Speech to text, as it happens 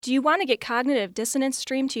Do you want to get Cognitive Dissonance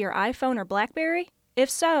streamed to your iPhone or BlackBerry? If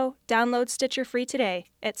so, download Stitcher free today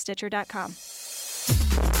at Stitcher.com.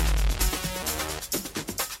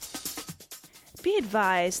 Be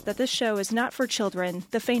advised that this show is not for children,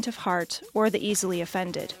 the faint of heart, or the easily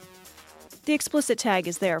offended. The explicit tag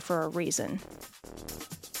is there for a reason.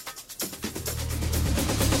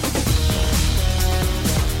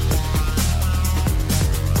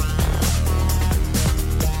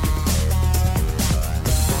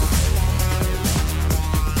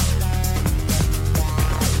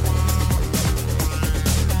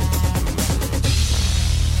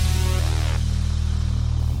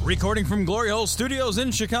 Recording from Glory Hole Studios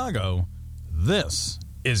in Chicago, this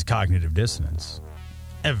is Cognitive Dissonance.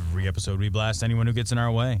 Every episode we blast anyone who gets in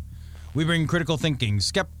our way. We bring critical thinking,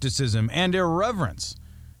 skepticism, and irreverence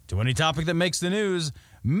to any topic that makes the news,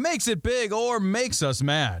 makes it big, or makes us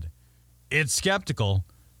mad. It's skeptical,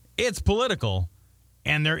 it's political,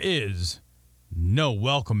 and there is no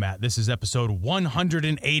welcome mat. This is episode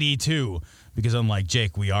 182, because unlike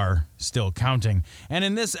Jake, we are still counting. And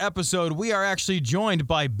in this episode, we are actually joined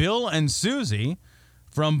by Bill and Susie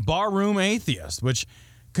from Barroom Atheist, which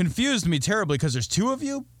confused me terribly because there's two of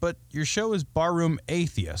you, but your show is Barroom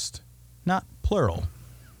Atheist, not plural.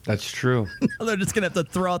 That's true. They're just going to have to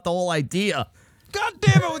throw out the whole idea. God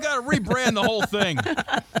damn it, we got to rebrand the whole thing.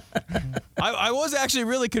 I was actually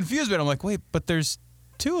really confused, but I'm like, wait, but there's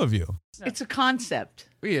two of you. It's a concept.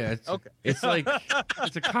 Yeah, it's like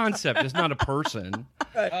it's a concept. It's not a person.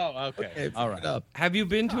 Oh, okay. All right. Have you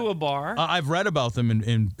been to a bar? I've read about them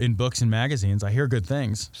in books and magazines. I hear good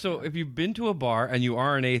things. So if you've been to a bar and you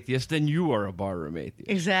are an atheist, then you are a barroom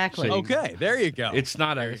atheist. Exactly. So Okay, there you go. It's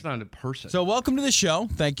not a person. So welcome to the show.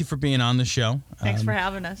 Thank you for being on the show. Thanks for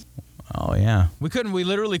having us. Oh yeah, we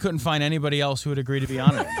literally couldn't find anybody else who would agree to be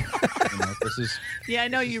on it. This is. Yeah, I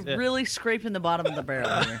know you're really scraping the bottom of the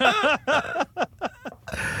barrel here.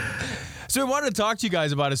 So we wanted to talk to you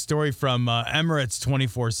guys about a story from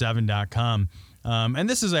Emirates247.com. And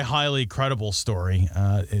this is a highly credible story.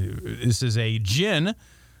 This is a jinn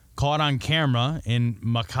caught on camera in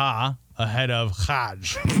Makkah ahead of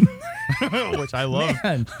Hajj, which I love.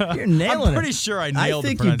 Man, you're nailing I'm pretty sure I nailed the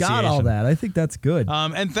I think you got all that. I think that's good.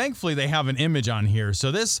 And thankfully, they have an image on here.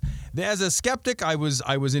 So this, as a skeptic, I was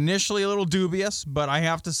initially a little dubious, but I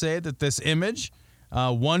have to say that this image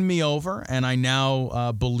won me over, and I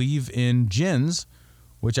now believe in jinns,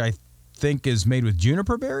 which I think is made with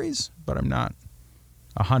juniper berries, but I'm not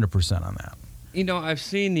 100% on that. You know, I've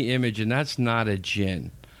seen the image, and that's not a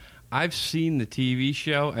jinn. I've seen the TV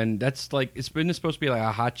show, and that's like it's supposed to be like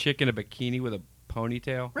a hot chick in a bikini with a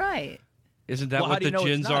ponytail. Right. Isn't that what the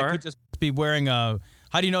jinns It are? could just be wearing a.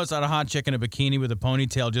 How do you know it's not a hot chick in a bikini with a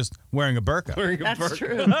ponytail just wearing a burqa? That's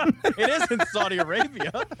true. It is in Saudi Arabia.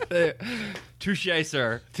 Touche,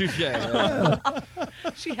 sir. Touche.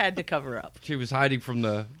 She had to cover up. She was hiding from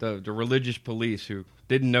the religious police who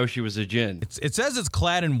didn't know she was a jinn. It says it's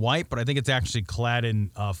clad in white, but I think it's actually clad in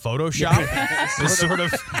Photoshop. It's sort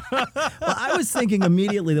of. Well, I was thinking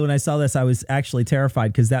immediately that when I saw this, I was actually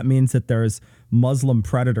terrified because that means that there's Muslim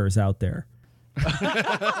predators out there.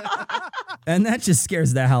 And that just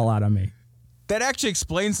scares the hell out of me. That actually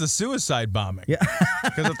explains the suicide bombing. Yeah.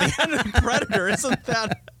 Because at the end of the Predator, isn't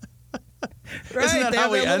that Right, isn't that they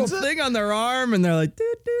how have he that ends little it? thing on their arm, and they're like,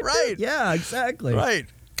 doot, doot, doot. Right. Yeah, exactly. Right.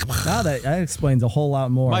 Now that explains a whole lot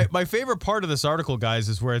more. My favorite part of this article, guys,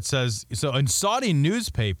 is where it says, so in Saudi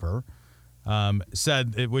newspaper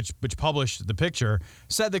said, which published the picture,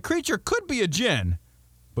 said the creature could be a jinn,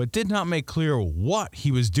 but did not make clear what he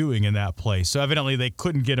was doing in that place. So evidently they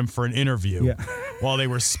couldn't get him for an interview while they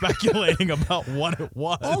were speculating about what it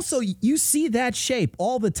was. Also, you see that shape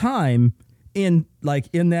all the time in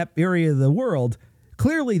that area of the world.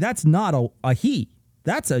 Clearly, that's not a he.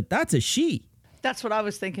 That's a she. That's what I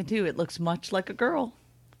was thinking, too. It looks much like a girl.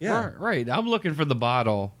 Yeah. Right. I'm looking for the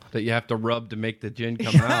bottle that you have to rub to make the gin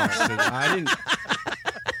come out. 'Cause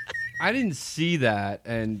I didn't see that,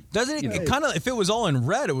 and Doesn't it kind of, if it was all in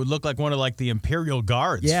red, it would look like one of like the Imperial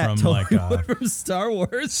Guards from totally from Star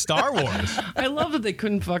Wars. Star Wars. I love that they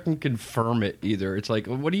couldn't fucking confirm it either. It's like,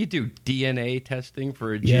 what do you do? DNA testing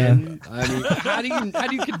for a Yeah. gin? I mean, how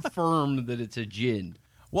do you confirm that it's a gin?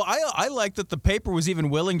 Well, I like that the paper was even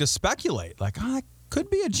willing to speculate. Like, it could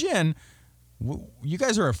be a gin. You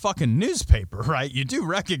guys are a fucking newspaper, right? You do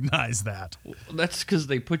recognize that. Well, that's because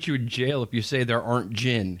they put you in jail if you say there aren't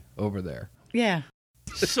gin over there. Yeah.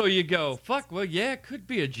 So you go, fuck, well, yeah, it could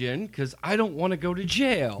be a gin because I don't want to go to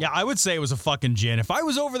jail. Yeah, I would say it was a fucking gin. If I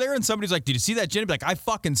was over there and somebody's like, did you see that gin? I'd be like, I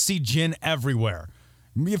fucking see gin everywhere.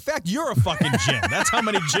 In fact, you're a fucking gin. That's how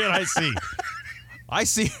many gin I see. I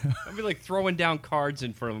see. I'd be like throwing down cards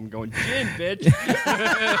in front of them, going, "Gin, bitch."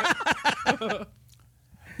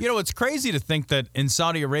 You know, it's crazy to think that in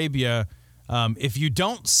Saudi Arabia, if you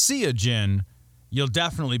don't see a jinn, you'll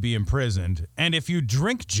definitely be imprisoned. And if you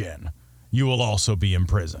drink gin, you will also be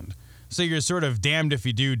imprisoned. So you're sort of damned if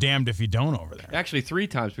you do, damned if you don't over there. Actually, 3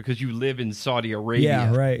 times because you live in Saudi Arabia.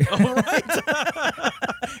 Yeah, right. All right.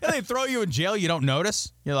 And they throw you in jail, you don't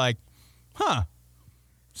notice. You're like, huh,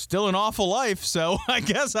 still an awful life, so I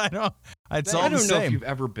guess I don't. It's all I the don't know if same. you've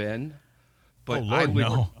ever been, but Oh, Lord, I would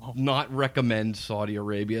no. not recommend Saudi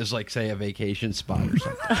Arabia as, like, say, a vacation spot or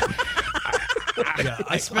something.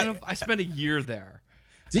 I spent a year there.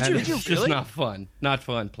 Did you It's just really? not fun. Not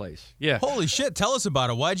fun place. Yeah. Holy shit, tell us about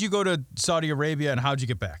it. Why'd you go to Saudi Arabia and how'd you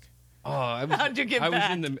get back? Oh, How'd you get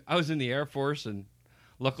back? I was in the Air Force, and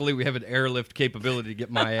luckily we have an airlift capability to get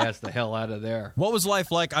my ass the hell out of there. What was life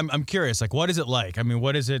like? I'm curious. Like, what is it like? I mean,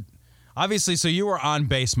 what is it? Obviously, so you were on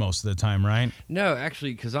base most of the time, right? No,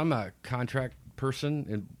 actually, because I'm a contract person,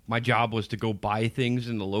 and my job was to go buy things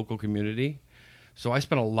in the local community. So I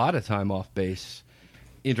spent a lot of time off base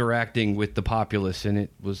interacting with the populace, and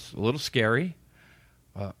it was a little scary,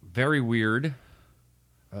 very weird.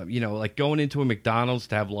 Like going into a McDonald's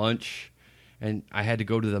to have lunch, and I had to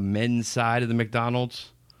go to the men's side of the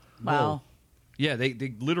McDonald's. Wow. Yeah,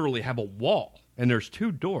 they literally have a wall, and there's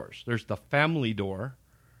 2 doors. There's the family door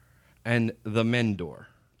and the men door.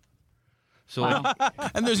 So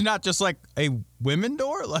And there's not just like a women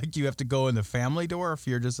door? Like you have to go in the family door if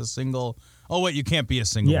you're just a single. Oh, wait, you can't be a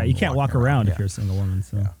single Yeah, woman you can't walk walking around Yeah. if you're a single woman.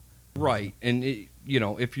 So. right, and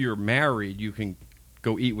if you're married, you can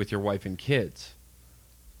go eat with your wife and kids.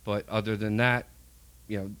 But other than that,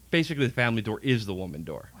 basically the family door is the woman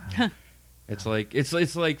door. It's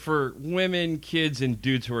like for women, kids, and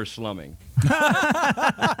dudes who are slumming.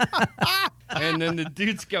 And then the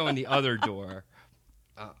dudes go in the other door.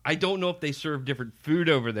 I don't know if they serve different food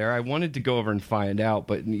over there. I wanted to go over and find out,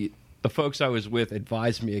 but the folks I was with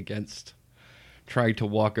advised me against trying to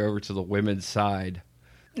walk over to the women's side.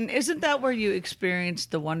 And isn't that where you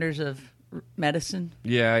experienced the wonders of medicine?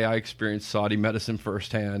 Yeah, I experienced Saudi medicine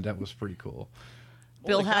firsthand. That was pretty cool.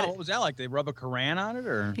 Bill Holy cow, had what was that like? They rub a Quran on it,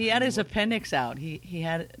 or he had his appendix out. He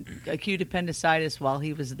had acute appendicitis while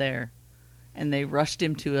he was there, and they rushed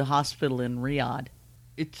him to a hospital in Riyadh.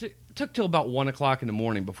 It took till about 1 o'clock in the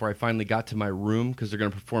morning before I finally got to my room because they're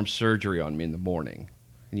going to perform surgery on me in the morning.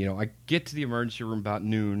 And, I get to the emergency room about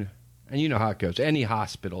noon, and you know how it goes. Any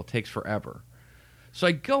hospital, it takes forever. So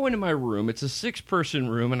I go into my room. It's a 6-person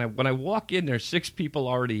room, and when I walk in, there's 6 people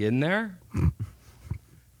already in there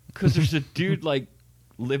because there's a dude, like,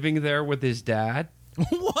 living there with his dad.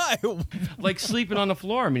 Why? Like, sleeping on the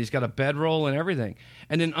floor. I mean, he's got a bedroll and everything.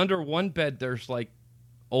 And then under one bed, there's, like,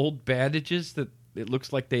 old bandages that it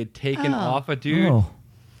looks like they had taken off a dude. Oh.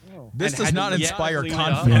 This And does had not to inspire clean it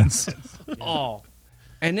up. confidence. Oh.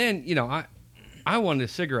 And then, I wanted a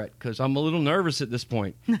cigarette because I'm a little nervous at this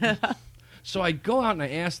point. So I go out and I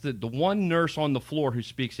ask the one nurse on the floor who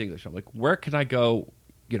speaks English. I'm like, where can I go,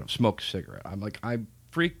 smoke a cigarette? I'm like, I'm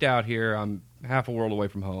freaked out here. I'm half a world away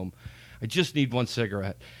from home. I just need one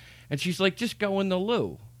cigarette. And she's like, just go in the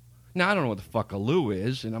loo. Now, I don't know what the fuck a loo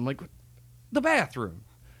is. And I'm like, the bathroom.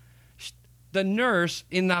 The nurse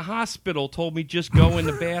in the hospital told me just go in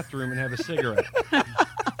the bathroom and have a cigarette.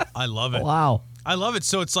 I love it. Wow. I love it.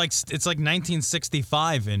 So it's like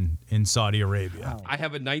 1965 in Saudi Arabia. I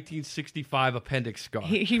have a 1965 appendix scar.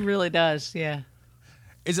 He really does, yeah.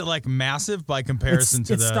 Is it like massive by comparison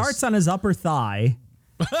to It the? starts on his upper thigh.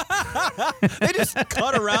 They just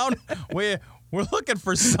cut around. We're looking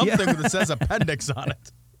for something that says appendix on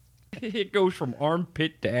it. It goes from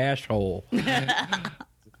armpit to asshole.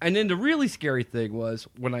 And then the really scary thing was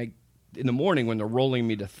in the morning when they're rolling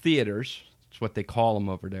me to theaters, it's what they call them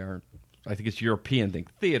over there. I think it's European thing.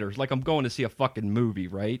 Theaters, like I'm going to see a fucking movie,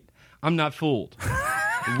 right? I'm not fooled.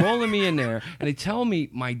 Rolling me in there, and they tell me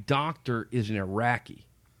my doctor is an Iraqi.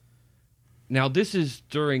 Now, this is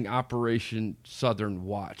during Operation Southern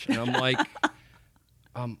Watch. And I'm like,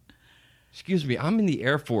 excuse me, I'm in the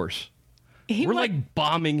Air Force. We're like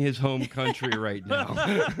bombing his home country right now.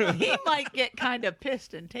 He might get kind of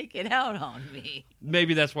pissed and take it out on me.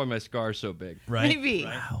 Maybe that's why my scar's so big. Right. Maybe.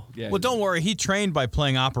 Yeah. Well, don't worry. He trained by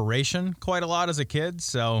playing Operation quite a lot as a kid,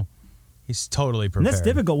 so he's totally And prepared. that's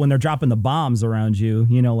difficult when they're dropping the bombs around you.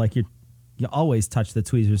 Like you always touch the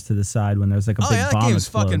tweezers to the side when there's like a Oh big yeah, that bomb game's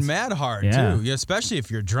explodes. fucking mad hard Yeah. too. Yeah, especially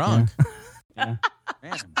if you're drunk. Yeah.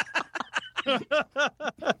 Man.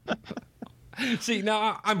 See,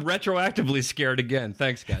 now I'm retroactively scared again.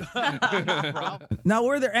 Thanks, guys. Now,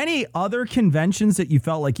 were there any other conventions that you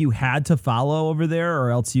felt like you had to follow over there,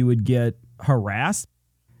 or else you would get harassed?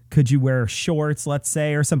 Could you wear shorts, let's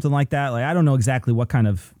say, or something like that? Like, I don't know exactly what kind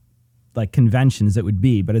of like conventions it would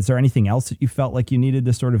be, but is there anything else that you felt like you needed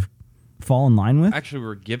to sort of fall in line with? Actually, we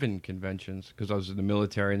were given conventions because I was in the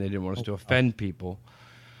military and they didn't want us to offend people.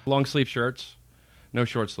 Long sleeve shirts, no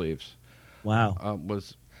short sleeves. Wow.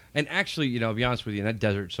 And actually, to be honest with you, in that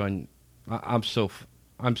desert sun, I'm so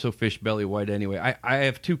fish belly white anyway. I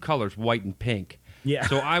have two colors, white and pink. Yeah.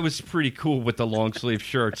 So I was pretty cool with the long sleeve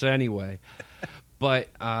shirts anyway. But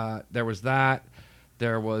there was that.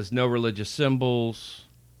 There was no religious symbols,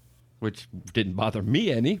 which didn't bother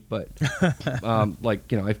me any. But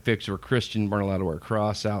I fixed or Christian, weren't allowed to wear a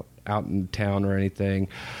cross out in town or anything.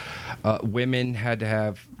 Women had to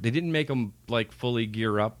have. They didn't make them like fully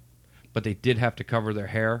gear up, but they did have to cover their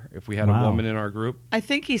hair if we had a woman in our group. I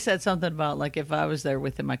think he said something about like if I was there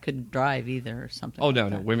with him, I couldn't drive either or something. Oh like no,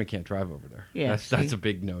 that. women can't drive over there. Yeah, that's a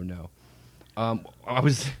big no.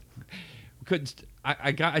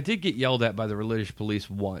 I did get yelled at by the religious police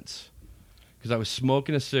once because I was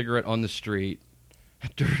smoking a cigarette on the street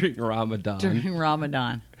during Ramadan. During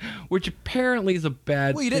Ramadan, which apparently is a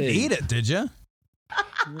bad. Well, you didn't eat it, did you?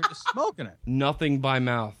 You were just smoking it. Nothing by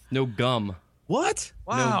mouth, no gum. What?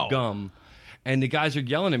 Wow. No gum. And the guys are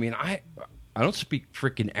yelling at me, and I don't speak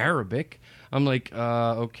freaking Arabic. I'm like,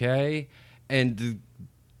 okay. And the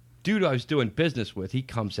dude I was doing business with, he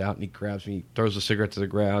comes out and he grabs me, throws a cigarette to the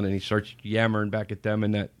ground, and he starts yammering back at them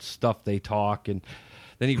and that stuff they talk. And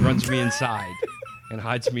then he runs me inside and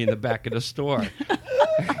hides me in the back of the store.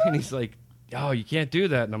 And he's like, oh, you can't do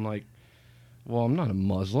that. And I'm like, well, I'm not a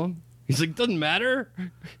Muslim. He's like, doesn't matter.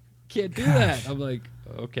 Can't do that. I'm like,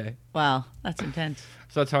 okay. wow, that's intense.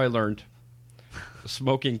 So that's how I learned.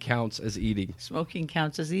 Smoking counts as eating. Smoking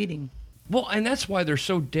counts as eating Well, and that's why they're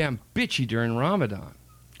so damn bitchy during Ramadan.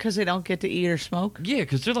 because they don't get to eat or smoke. Yeah,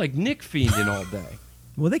 because they're like Nick fiending all day.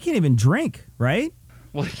 Well, they can't even drink, right?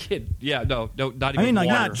 Well, no, not even I mean, like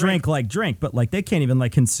water. not drink, but like they can't even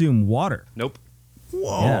like consume water. Nope.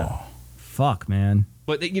 Whoa. Yeah. Fuck, man.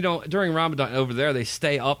 But, during Ramadan over there, they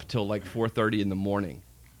stay up till like 4:30 in the morning.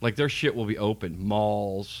 Like, their shit will be open.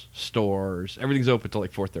 Malls, stores, everything's open till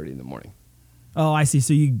like 4:30 in the morning. Oh, I see.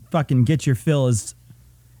 So you fucking get your fill as...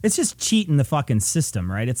 It's just cheating the fucking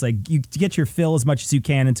system, right? It's like you get your fill as much as you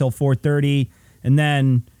can until 4:30, and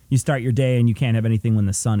then you start your day and you can't have anything when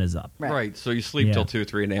the sun is up. Right. So you sleep Yeah. till 2 or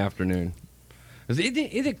 3 in the afternoon. Isn't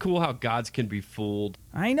it cool how gods can be fooled?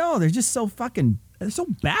 I know. They're just so fucking... They're so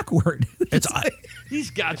backward.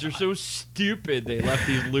 These gods are so stupid. They left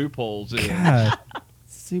these loopholes in. God,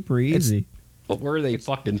 super easy. What were they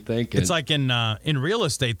fucking thinking? It's like in real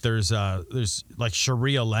estate, there's like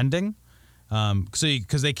Sharia lending,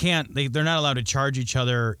 because they're not allowed to charge each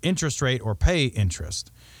other interest rate or pay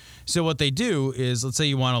interest. So what they do is, let's say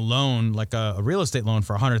you want a loan, like a real estate loan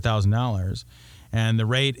for $100,000, and the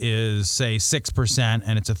rate is say 6%,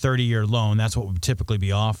 and it's a 30-year loan. That's what would typically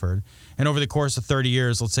be offered. And over the course of 30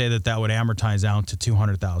 years, let's say that would amortize out to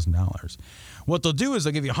 $200,000. What they'll do is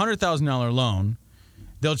they'll give you a $100,000 loan.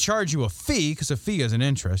 They'll charge you a fee, because a fee is an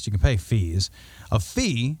interest. You can pay fees. A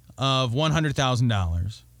fee of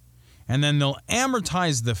 $100,000. And then they'll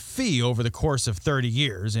amortize the fee over the course of 30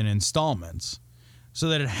 years in installments so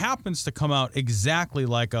that it happens to come out exactly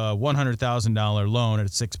like a $100,000 loan at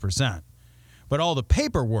 6%. But all the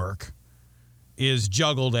paperwork is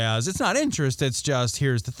juggled as, it's not interest, it's just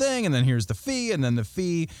here's the thing, and then here's the fee, and then the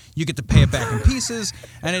fee, you get to pay it back in pieces.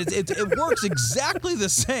 And it works exactly the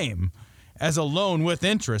same as a loan with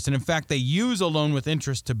interest. And in fact, they use a loan with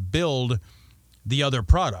interest to build the other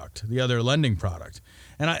product, the other lending product.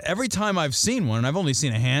 And every time I've seen one, and I've only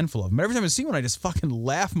seen a handful of them, but every time I've seen one, I just fucking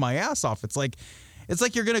laugh my ass off. It's like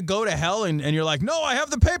you're going to go to hell and you're like, no, I have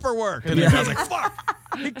the paperwork. And the guy's like, fuck,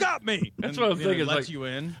 he got me. That's what I'm thinking. Lets Like, you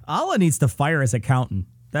in. Allah needs to fire his accountant.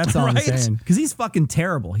 That's all Right? I'm saying. Because he's fucking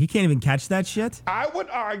terrible. He can't even catch that shit. I would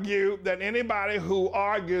argue that anybody who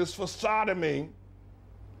argues for sodomy,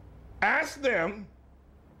 ask them,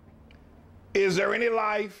 is there any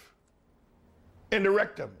life in the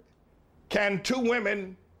rectum? Can two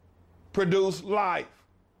women produce life?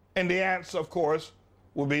 And the answer, of course,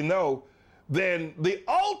 will be no. Then the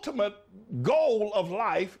ultimate goal of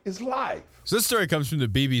life is life. So this story comes from the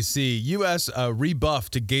BBC. U.S. rebuff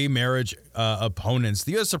to gay marriage opponents.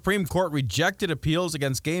 The U.S. Supreme Court rejected appeals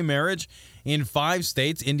against gay marriage in 5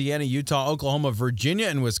 states, Indiana, Utah, Oklahoma, Virginia,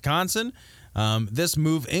 and Wisconsin. This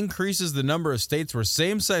move increases the number of states where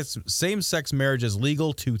same-sex marriage is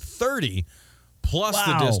legal to 30, plus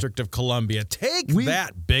Wow. the District of Columbia. Take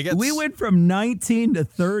that, bigots. We went from 19 to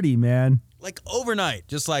 30, man. Like overnight,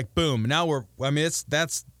 just like boom. Now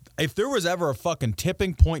that's if there was ever a fucking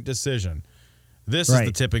tipping point decision This is Right.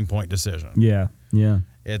 the tipping point decision. Yeah.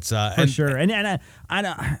 It's For sure. And I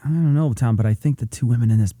don't know, Tom, but I think the two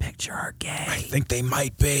women in this picture are gay. I think they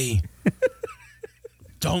might be.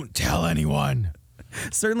 Don't tell anyone.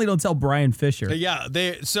 Certainly don't tell Brian Fisher. Yeah,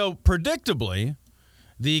 so predictably,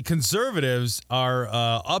 the conservatives are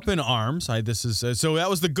up in arms. So that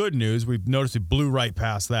was the good news. We've noticed we blew right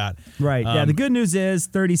past that. Right. Yeah. The good news is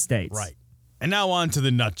 30 states. Right. And now on to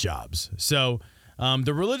the nut jobs. So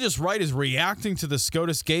the religious right is reacting to the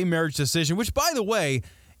SCOTUS gay marriage decision, which, by the way,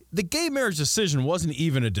 the gay marriage decision wasn't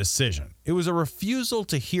even a decision. It was a refusal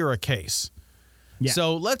to hear a case. Yeah.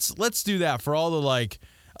 So let's do that for all the like,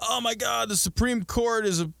 oh my God, the Supreme Court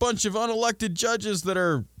is a bunch of unelected judges that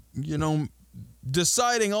are,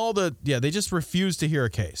 deciding they just refused to hear a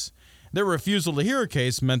case. Their refusal to hear a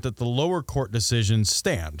case meant that the lower court decisions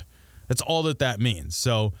stand. That's all that means.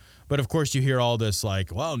 So, but of course you hear all this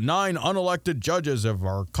like, well, 9 unelected judges of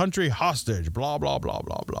our country hostage, blah, blah, blah,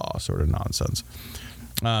 blah, blah, sort of nonsense.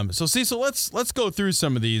 So Cecil, let's go through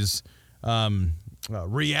some of these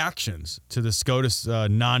reactions to the SCOTUS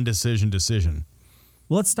non-decision decision.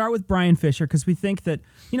 Well, let's start with Brian Fisher because we think that,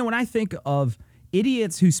 when I think of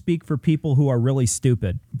idiots who speak for people who are really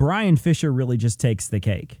stupid, Brian Fisher really just takes the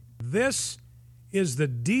cake. This is the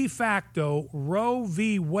de facto Roe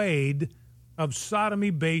v. Wade of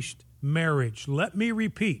sodomy-based marriage. Let me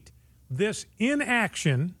repeat. This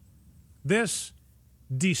inaction, this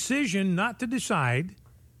decision not to decide,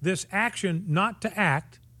 this action not to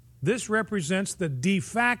act, this represents the de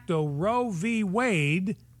facto Roe v.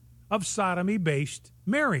 Wade of sodomy-based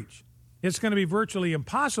marriage. It's going to be virtually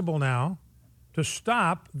impossible now to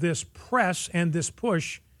stop this press and this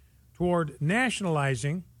push toward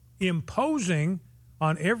nationalizing, imposing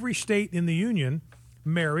on every state in the union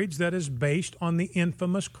marriage that is based on the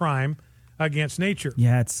infamous crime against nature.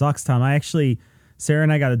 Yeah, it sucks, Tom. Sarah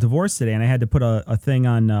and I got a divorce today, and I had to put a thing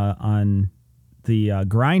on the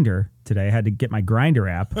Grindr today. I had to get my Grindr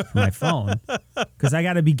app for my phone because I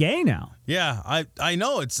got to be gay now. Yeah, I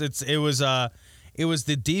know it was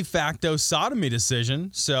the de facto sodomy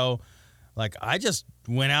decision. So, like, I just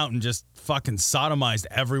went out and just fucking sodomized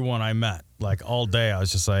everyone I met, like, all day. I was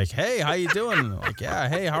just like, hey, how you doing? Like, yeah,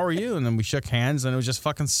 hey, how are you? And then we shook hands, and it was just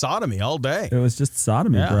fucking sodomy all day. It was just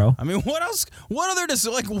sodomy, bro. I mean, what else? What other,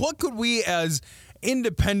 what could we as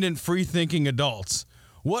independent, free-thinking adults,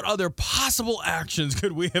 what other possible actions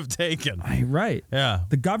could we have taken? Right. Yeah.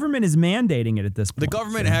 The government is mandating it at this point. The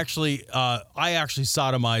government actually, I actually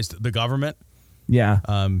sodomized the government. Yeah.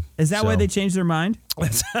 Is that why they changed their mind?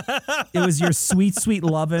 It was your sweet, sweet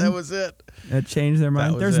lovin'. That was it. That changed their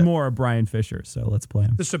mind. There's more of Brian Fisher, so let's play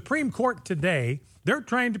him. The Supreme Court today, they're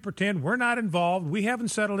trying to pretend we're not involved. We haven't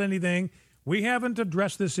settled anything. We haven't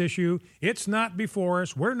addressed this issue. It's not before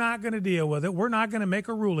us. We're not going to deal with it. We're not going to make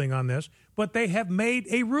a ruling on this. But they have made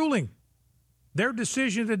a ruling. Their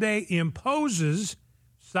decision today imposes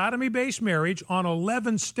sodomy-based marriage on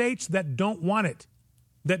 11 states that don't want it,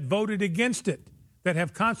 that voted against it, that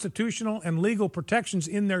have constitutional and legal protections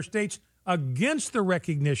in their states against the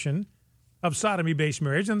recognition of sodomy-based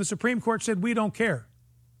marriage. And the Supreme Court said, we don't care.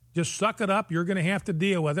 Just suck it up. You're going to have to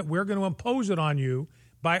deal with it. We're going to impose it on you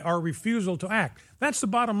by our refusal to act. That's the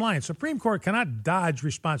bottom line. Supreme Court cannot dodge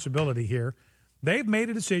responsibility here. They've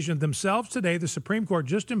made a decision themselves today. The Supreme Court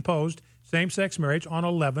just imposed same-sex marriage on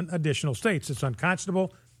 11 additional states. It's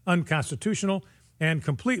unconscionable, unconstitutional, and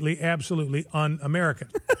completely, absolutely un-American.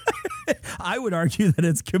 I would argue that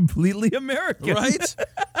it's completely American. Right?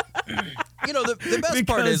 The best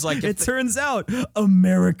part is, like, it turns out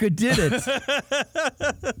America did it.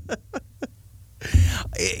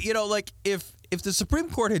 If the Supreme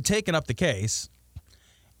Court had taken up the case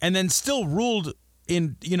and then still ruled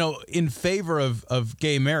in favor of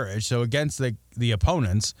gay marriage, so against the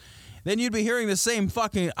opponents, then you'd be hearing the same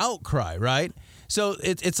fucking outcry, right? So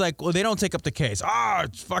it's like, well, they don't take up the case.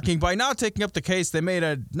 It's fucking, by not taking up the case, they made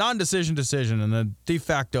a non-decision decision and a de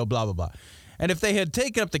facto blah, blah, blah. And if they had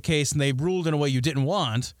taken up the case and they ruled in a way you didn't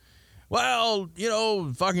want, well,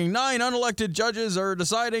 fucking 9 unelected judges are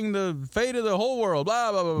deciding the fate of the whole world,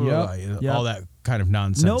 blah, blah, blah, blah, blah. All that kind of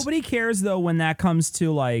nonsense. Nobody cares, though, when that comes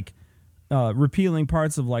to, like, repealing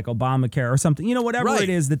parts of, like, Obamacare or something. Whatever Right. it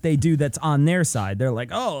is that they do that's on their side. They're like,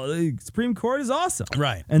 oh, the Supreme Court is awesome.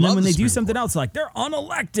 Right. And Love then when the they do Supreme something Court. else, like, they're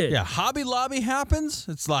unelected. Yeah, Hobby Lobby happens.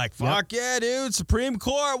 It's like, fuck yeah, dude. Supreme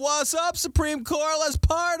Court, what's up, Supreme Court? Let's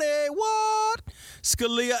party. What?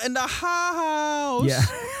 Scalia in the house. Yeah.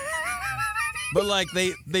 But, like,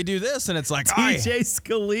 they do this, and it's like, TJ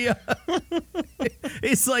Scalia.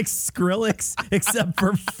 He's like Skrillex, except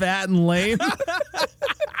for fat and lame.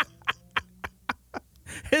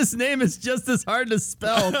 His name is just as hard to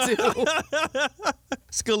spell, too.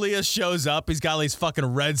 Scalia shows up. He's got his fucking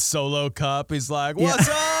red Solo cup. He's like, what's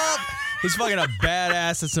up? He's fucking a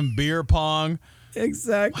badass at some beer pong.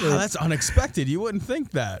 Exactly. Wow, that's unexpected. You wouldn't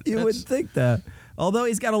think that. You wouldn't think that. Although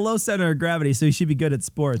he's got a low center of gravity, so he should be good at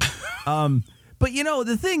sports. But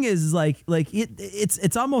the thing is,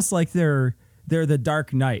 it's almost like they're the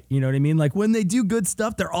Dark Knight. You know what I mean? Like when they do good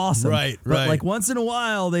stuff, they're awesome. Right. But like once in a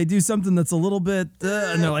while, they do something that's a little bit,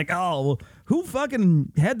 and they're like, oh, well, who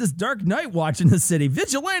fucking had this Dark Knight watch in the city?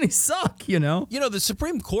 Vigilantes suck, The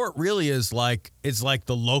Supreme Court really is like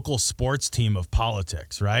the local sports team of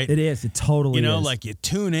politics, right? It is. It totally is. Like you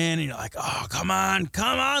tune in and you're like, oh, come on,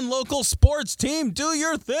 local sports team, do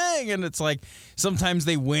your thing. And it's like sometimes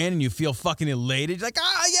they win and you feel fucking elated. You're like,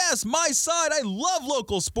 yes, my side. I love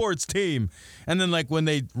local sports team. And then like when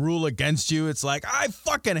they rule against you, it's like, I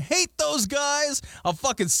fucking hate those guys. I'll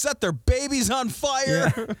fucking set their babies on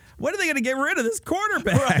fire. Yeah. When are they going to get rid of this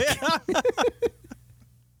quarterback? Right.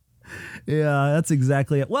 Yeah, that's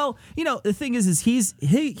exactly it. Well, the thing is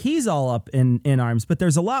he's all up in arms, but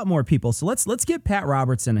there's a lot more people. So let's get Pat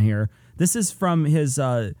Robertson here. This is from his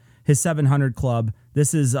 700 Club.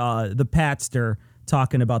 This is the Patster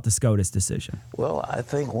talking about the SCOTUS decision. Well, I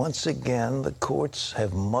think once again the courts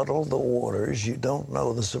have muddled the waters. You don't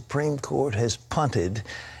know. The Supreme Court has punted.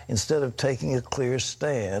 Instead of taking a clear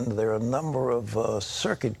stand, there are a number of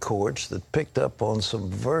circuit courts that picked up on some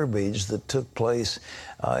verbiage that took place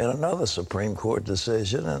in another Supreme Court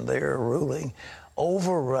decision, and they're ruling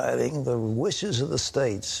overriding the wishes of the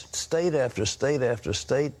states. State after state after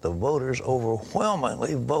state, the voters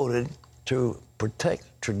overwhelmingly voted to protect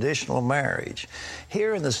traditional marriage.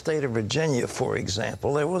 Here in the state of Virginia, for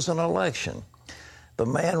example, there was an election. The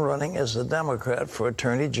man running as a Democrat for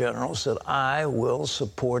Attorney General said, I will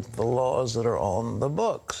support the laws that are on the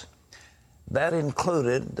books. That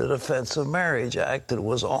included the Defense of Marriage Act that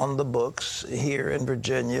was on the books here in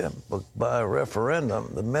Virginia by a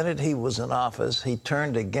referendum. The minute he was in office, he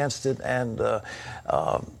turned against it and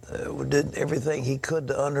did everything he could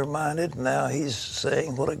to undermine it. Now he's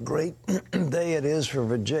saying what a great day it is for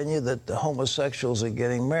Virginia that the homosexuals are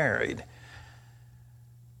getting married.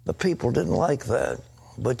 The people didn't like that.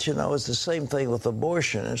 But, it's the same thing with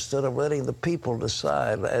abortion. Instead of letting the people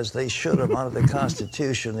decide, as they should have under the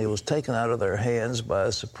Constitution, it was taken out of their hands by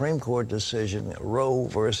a Supreme Court decision, Roe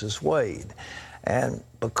versus Wade. And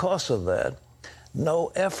because of that,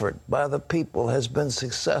 no effort by the people has been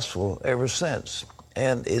successful ever since.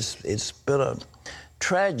 And it's been a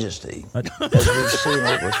tragedy as we've seen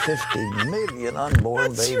over 50 million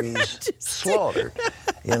unborn babies slaughtered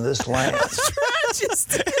in this land. Tragedy. It's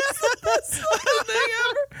the best thing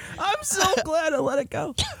ever. I'm so glad I let it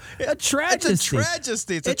go. A tragedy. It's a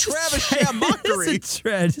tragedy. It's a Travis Sham mockery. It's a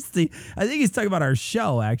tragedy. I think he's talking about our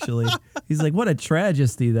show, actually. He's like, what a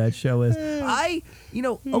tragedy that show is.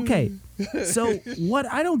 Okay. So what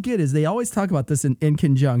I don't get is they always talk about this in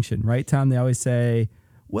conjunction, right, Tom? They always say,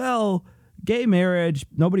 well, gay marriage,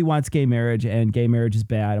 nobody wants gay marriage, and gay marriage is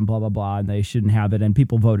bad, and blah, blah, blah, and they shouldn't have it, and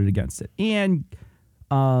people voted against it. And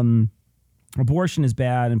abortion is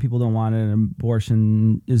bad, and people don't want it, and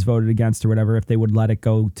abortion is voted against or whatever if they would let it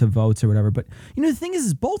go to votes or whatever. But, the thing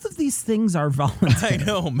is both of these things are voluntary. I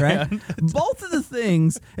know, man. Right? Both of the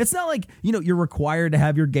things, it's not like, you're required to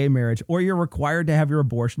have your gay marriage or you're required to have your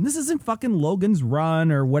abortion. This isn't fucking Logan's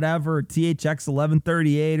Run or whatever, THX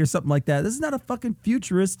 1138 or something like that. This is not a fucking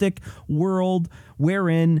futuristic world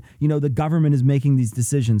wherein, the government is making these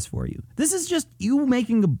decisions for you. This is just you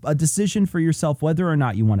making a decision for yourself whether or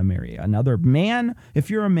not you want to marry another man if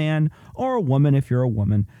you're a man or a woman if you're a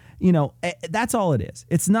woman. That's all it is.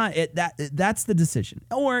 It's not that's the decision.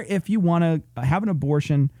 Or if you want to have an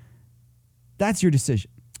abortion, that's your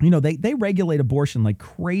decision. They regulate abortion like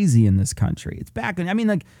crazy in this country. It's back.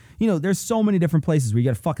 There's so many different places where you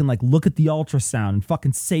got to fucking look at the ultrasound and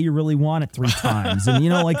fucking say you really want it 3 times. And,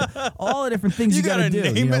 all the different things you got to do.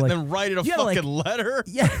 Name it and then write it a fucking letter.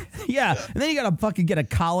 Yeah. And then you got to fucking get a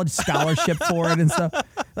college scholarship for it and stuff.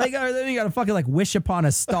 Or then you got to fucking wish upon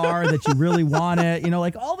a star that you really want it.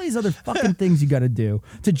 All these other fucking things you got to do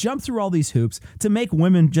to jump through all these hoops to make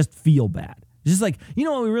women just feel bad. It's just we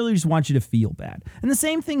really just want you to feel bad. And the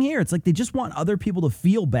same thing here. It's like they just want other people to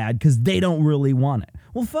feel bad because they don't really want it.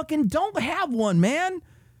 Well, fucking don't have one, man.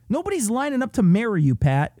 Nobody's lining up to marry you,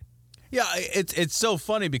 Pat. Yeah, it's so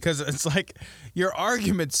funny because it's like your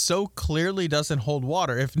argument so clearly doesn't hold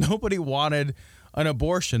water. If nobody wanted an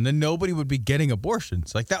abortion, then nobody would be getting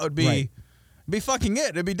abortions. Like that would be fucking it.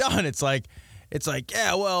 It'd be done. It's like it's like,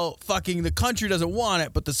 yeah, well, fucking the country doesn't want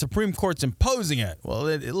it, but the Supreme Court's imposing it. Well,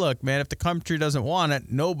 look, man, if the country doesn't want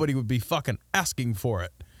it, nobody would be fucking asking for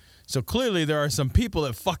it. So clearly there are some people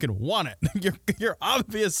that fucking want it. You're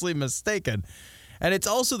obviously mistaken. And it's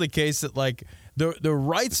also the case that, like, the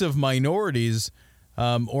rights of minorities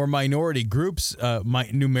or minority groups,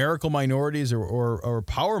 numerical minorities or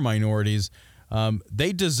power minorities,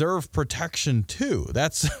 they deserve protection too.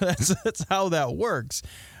 That's how that works.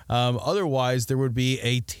 Otherwise, there would be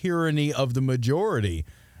a tyranny of the majority.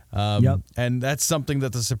 And that's something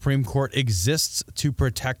that the Supreme Court exists to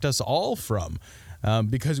protect us all from.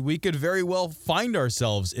 Because we could very well find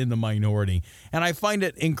ourselves in the minority. And I find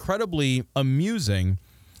it incredibly amusing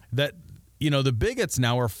that, the bigots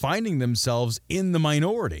now are finding themselves in the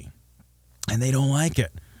minority. And they don't like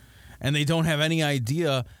it. And they don't have any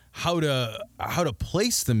idea how to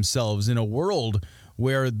place themselves in a world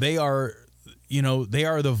where they are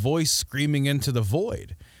the voice screaming into the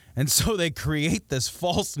void. And so they create this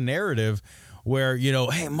false narrative where,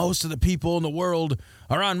 hey, most of the people in the world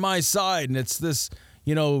are on my side, and it's this,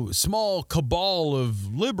 small cabal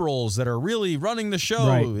of liberals that are really running the show.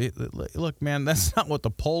 Right. Look, man, that's not what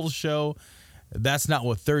the polls show. That's not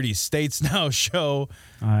what 30 states now show.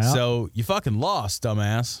 So you fucking lost,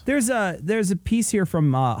 dumbass. There's a piece here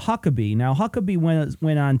from Huckabee. Now, Huckabee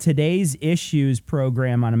went on Today's Issues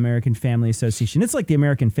program on American Family Association. It's like the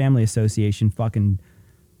American Family Association fucking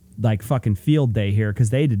field day here, because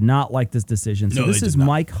they did not like this decision. So this is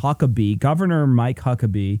Mike Huckabee, Governor Mike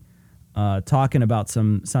Huckabee, talking about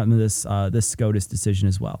some of this SCOTUS decision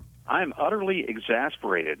as well. I'm utterly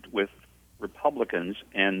exasperated with Republicans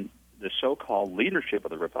and the so-called leadership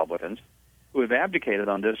of the Republicans who have abdicated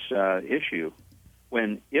on this issue,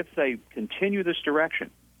 when if they continue this direction,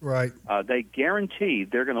 right, they guarantee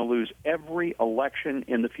they're going to lose every election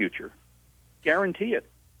in the future. Guarantee it.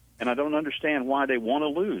 And I don't understand why they want to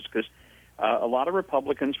lose, because a lot of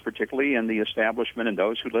Republicans, particularly in the establishment and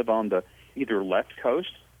those who live on the either left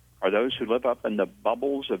coast or those who live up in the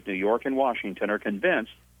bubbles of New York and Washington, are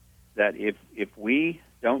convinced that if we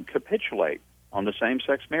don't capitulate on the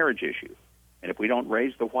same-sex marriage issue, and if we don't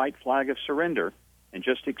raise the white flag of surrender and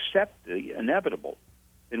just accept the inevitable,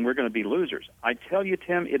 then we're going to be losers. I tell you,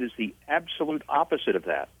 Tim, it is the absolute opposite of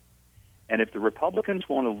that. And if the Republicans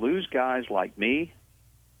want to lose guys like me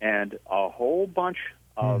and a whole bunch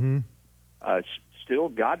of still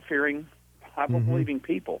God-fearing, Bible-believing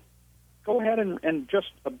people, go ahead and just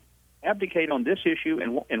abdicate on this issue,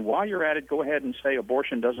 and while you're at it, go ahead and say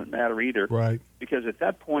abortion doesn't matter either. Right. Because at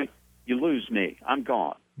that point, you lose me. I'm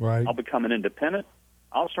gone. Right. I'll become an independent.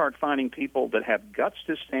 I'll start finding people that have guts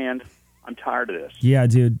to stand. I'm tired of this. Yeah,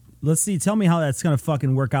 dude. Let's see. Tell me how that's going to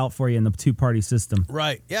fucking work out for you in the two-party system.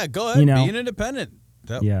 Right. Yeah, go ahead. Be an independent.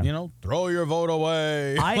 Throw your vote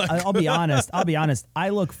away. I'll be honest. I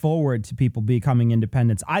look forward to people becoming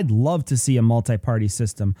independents. I'd love to see a multi-party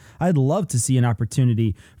system. I'd love to see an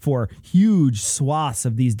opportunity for huge swaths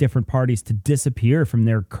of these different parties to disappear from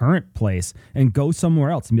their current place and go somewhere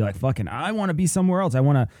else and be like, fucking, I want to be somewhere else.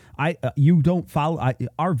 You don't follow.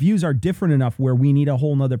 Our views are different enough where we need a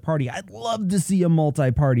whole nother party. I'd love to see a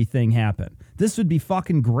multi-party thing happen. This would be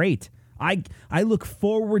fucking great. I look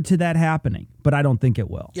forward to that happening, but I don't think it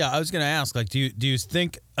will. Yeah, I was going to ask, do you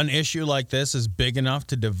think an issue like this is big enough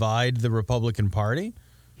to divide the Republican Party?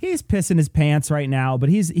 He's pissing his pants right now, but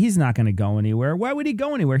he's not going to go anywhere. Why would he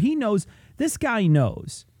go anywhere? This guy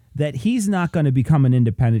knows that he's not going to become an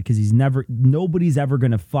independent because nobody's ever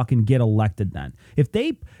going to fucking get elected then.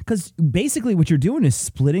 Because basically what you're doing is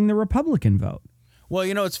splitting the Republican vote. Well,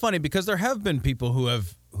 it's funny because there have been people who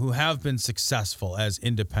have been successful as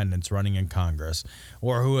independents running in Congress,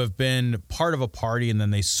 or who have been part of a party and then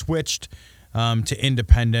they switched to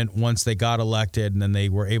independent once they got elected, and then they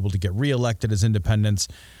were able to get reelected as independents.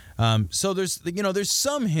 So there's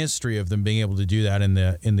some history of them being able to do that in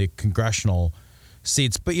the congressional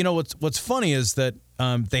seats. But what's funny is that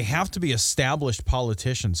they have to be established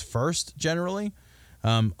politicians first. Generally,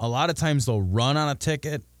 a lot of times they'll run on a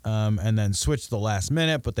ticket and then switch to the last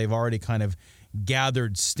minute, but they've already kind of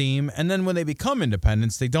gathered steam. And then when they become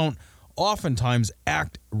independents, they don't oftentimes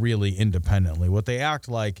act really independently. What they act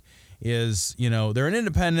like is, they're an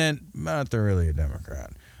independent, but they're really a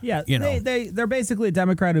Democrat. Yeah, they're basically a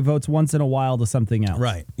Democrat who votes once in a while to something else.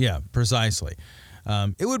 Right, yeah, precisely.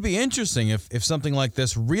 It would be interesting if something like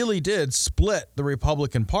this really did split the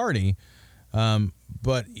Republican Party,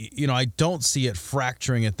 but, I don't see it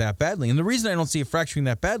fracturing it that badly. And the reason I don't see it fracturing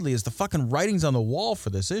that badly is the fucking writing's on the wall for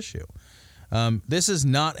this issue. This is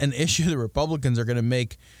not an issue the Republicans are going to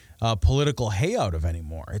make political hay out of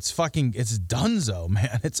anymore. It's dunzo,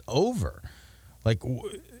 man. It's over. Like,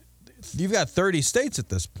 you've got 30 states at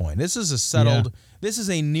this point. This is a settled. This is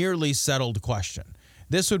a nearly settled question.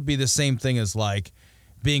 This would be the same thing as like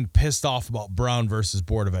being pissed off about Brown versus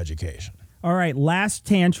Board of Education. All right, last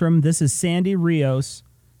tantrum. This is Sandy Rios,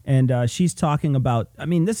 and she's talking about. I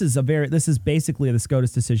mean, this is basically the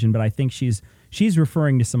SCOTUS decision, but I think she's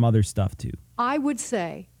referring to some other stuff too. I would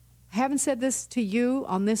say, haven't said this to you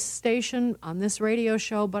on this station, on this radio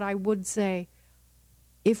show, but I would say,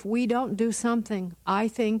 if we don't do something, I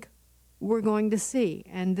think we're going to see,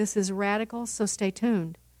 and this is radical, so stay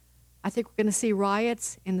tuned. I think we're going to see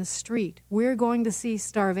riots in the street. We're going to see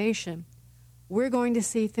starvation. We're going to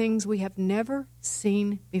see things we have never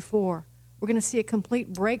seen before. We're going to see a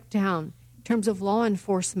complete breakdown in terms of law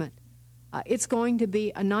enforcement. It's going to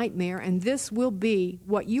be a nightmare, and this will be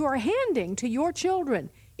what you are handing to your children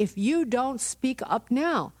if you don't speak up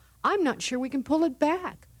now. I'm not sure we can pull it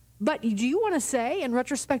back. But do you want to say, in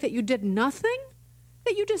retrospect, that you did nothing?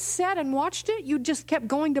 That you just sat and watched it? You just kept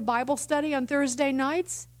going to Bible study on Thursday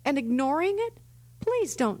nights and ignoring it?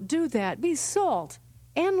 Please don't do that. Be salt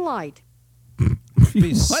and light.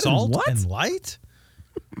 Be salt and light?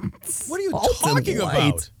 What are you talking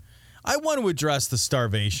about? I want to address the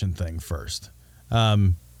starvation thing first. A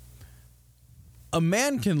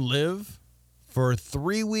man can live for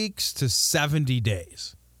 3 weeks to 70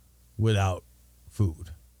 days without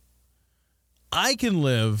food. I can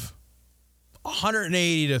live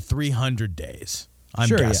 180 to 300 days, I'm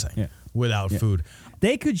guessing, without food.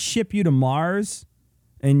 They could ship you to Mars,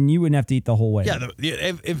 and you wouldn't have to eat the whole way.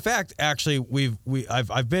 Yeah. In fact, actually,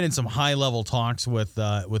 I've been in some high level talks with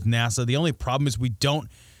NASA. The only problem is we don't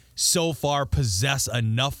so far possess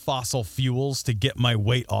enough fossil fuels to get my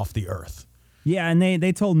weight off the Earth. Yeah, and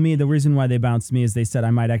they told me the reason why they bounced me is they said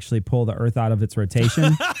I might actually pull the Earth out of its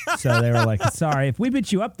rotation. So they were like, sorry, if we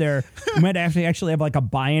put you up there, we might actually have like a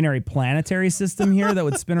binary planetary system here that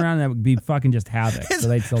would spin around and that would be fucking just havoc. So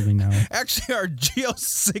they told me no. Actually, our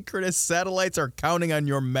geosynchronous satellites are counting on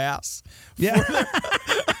your mass. Yeah.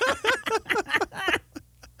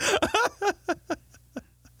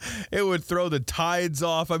 It would throw the tides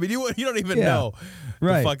off. I mean, you don't even know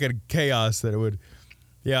the fucking chaos that it would.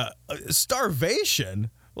 Yeah,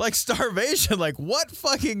 starvation. Like what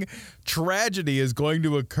fucking tragedy is going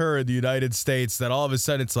to occur in the United States that all of a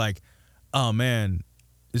sudden it's like, oh man,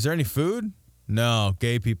 is there any food? No,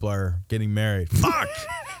 gay people are getting married. Fuck!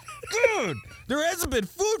 Dude, there hasn't been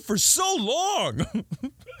food for so long.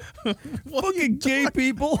 Fucking gay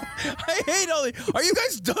people. I hate all the. Are you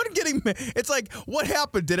guys done getting married? It's like, what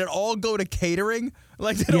happened? Did it all go to catering?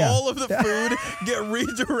 Like, did all of the food get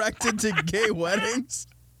redirected to gay weddings?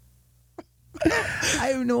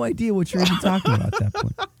 I have no idea what you're even talking about at that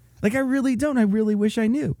point. Like, I really don't. I really wish I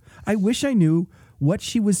knew. I wish I knew what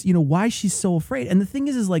she was, why she's so afraid. And the thing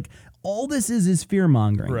is like, all this is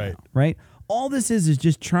fear-mongering. Right. Now, right? All this is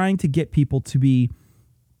just trying to get people to be,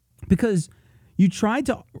 because you tried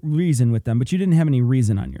to reason with them, but you didn't have any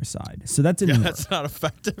reason on your side. So that didn't work. That's not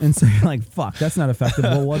effective. And so you're like, fuck, that's not effective.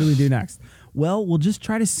 Well, what do we do next? Well, we'll just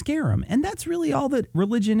try to scare them. And that's really all that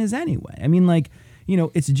religion is anyway. I mean, like,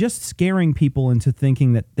 it's just scaring people into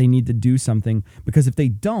thinking that they need to do something, because if they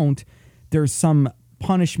don't, there's some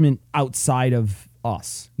punishment outside of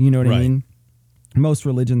us. You know what I mean? Most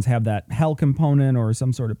religions have that hell component or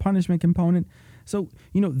some sort of punishment component. So,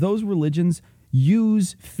 those religions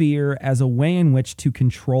use fear as a way in which to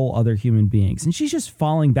control other human beings. And she's just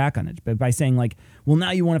falling back on it by saying like, well,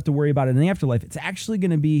 now you won't have to worry about it in the afterlife. It's actually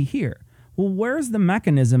going to be here. Well, where's the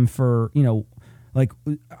mechanism for, like,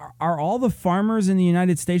 are all the farmers in the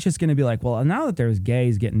United States just going to be like, well, now that there's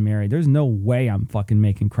gays getting married, there's no way I'm fucking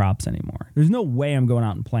making crops anymore. There's no way I'm going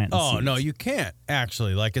out and planting seeds. No, you can't,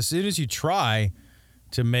 actually. Like, as soon as you try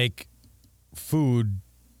to make food,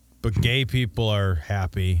 but gay people are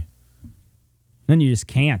happy, then you just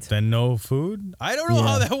can't. Then no food? I don't know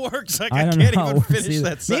how that works. Like, I don't can't know even finish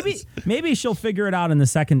that sentence. Maybe she'll figure it out in the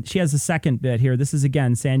second. She has a second bit here. This is,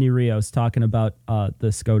 again, Sandy Rios talking about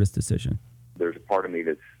the SCOTUS decision. There's a part of me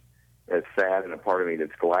that's sad and a part of me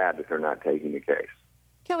that's glad that they're not taking the case.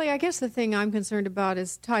 Kelly, I guess the thing I'm concerned about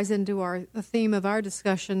ties into the theme of our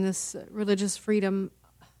discussion, this religious freedom.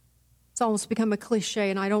 It's almost become a cliche,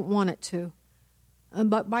 and I don't want it to.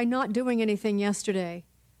 But by not doing anything yesterday,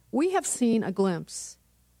 we have seen a glimpse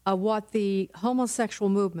of what the homosexual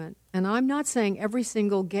movement, and I'm not saying every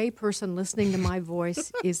single gay person listening to my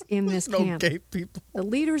voice is in this camp. No gay people. The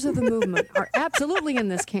leaders of the movement are absolutely in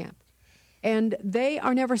this camp. And they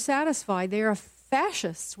are never satisfied. They are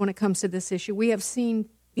fascists when it comes to this issue. We have seen,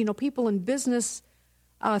 people in business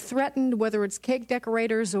threatened, whether it's cake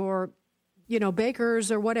decorators or,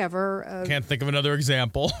 bakers or whatever. Can't think of another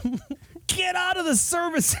example. Get out of the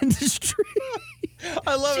service industry.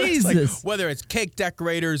 I love it. Jesus. It's like, whether it's cake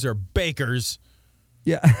decorators or bakers.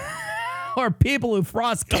 Yeah. Or people who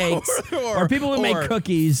frost cakes, or people who make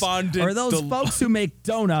cookies, or those folks who make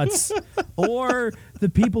donuts, or the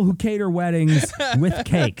people who cater weddings with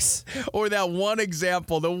cakes. Or that one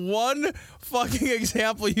example, the one fucking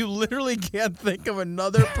example, you literally can't think of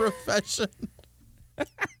another profession.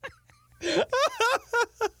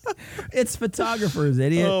 It's photographers,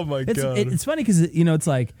 idiot. Oh my God. It's funny because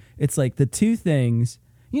it's like the two things.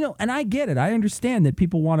 And I get it. I understand that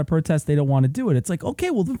people want to protest. They don't want to do it. It's like,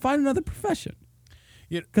 okay, well, then find another profession.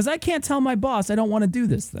 Because I can't tell my boss I don't want to do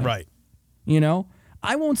this thing. Right.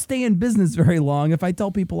 I won't stay in business very long if I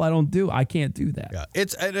tell people I can't do that. Yeah.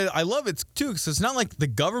 I love it, too, because it's not like the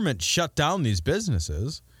government shut down these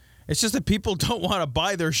businesses. It's just that people don't want to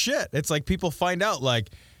buy their shit. It's like people find out, like...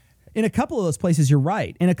 In a couple of those places, you're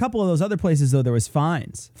right. In a couple of those other places, though, there was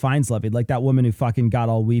fines levied. Like that woman who fucking got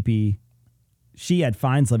all weepy. She had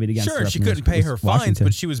fines levied against her. Sure, she couldn't pay her fines,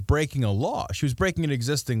 but she was breaking a law. She was breaking an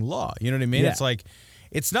existing law. You know what I mean? Yeah. It's like,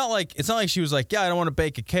 it's not like she was like, yeah, I don't want to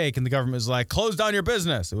bake a cake, and the government was like, close down your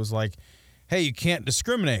business. It was like, hey, you can't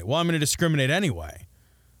discriminate. Well, I'm going to discriminate anyway.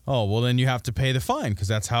 Oh, well, then you have to pay the fine because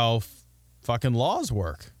that's how fucking laws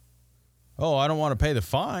work. Oh, I don't want to pay the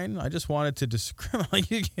fine. I just wanted to discriminate.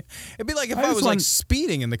 It'd be like if I was like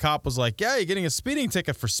speeding and the cop was like, yeah, you're getting a speeding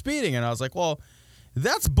ticket for speeding. And I was like, well,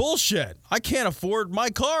 that's bullshit. I can't afford my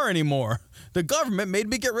car anymore. The government made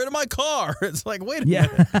me get rid of my car. It's like, wait a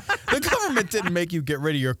minute. The government didn't make you get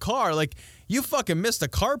rid of your car. Like, you fucking missed a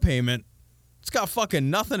car payment. It's got fucking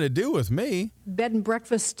nothing to do with me. Bed and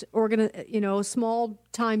breakfast,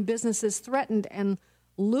 small-time businesses threatened and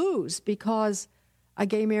lose because a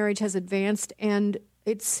gay marriage has advanced. And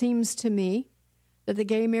it seems to me that the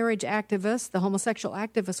gay marriage activists, the homosexual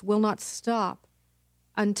activists, will not stop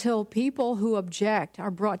until people who object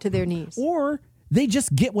are brought to their knees. Or they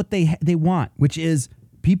just get what they want, which is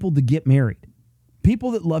people to get married.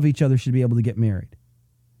 People that love each other should be able to get married.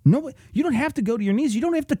 No, you don't have to go to your knees. You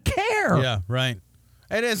don't have to care. Yeah, right.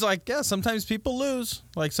 And it's like, yeah, sometimes people lose.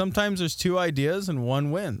 Like sometimes there's two ideas and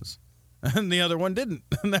one wins. And the other one didn't.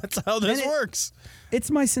 And that's how this works.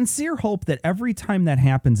 It's my sincere hope that every time that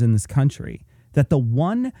happens in this country, that the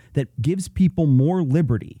one that gives people more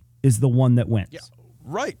liberty is the one that wins. Yeah.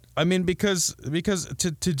 Right. I mean, because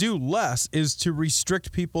to do less is to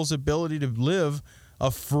restrict people's ability to live a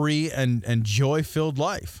free and joy-filled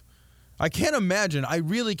life. I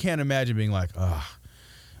really can't imagine being like, oh,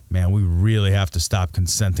 man, we really have to stop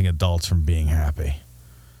consenting adults from being happy.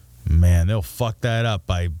 Man, they'll fuck that up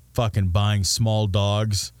by fucking buying small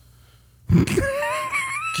dogs.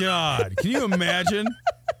 God, can you imagine?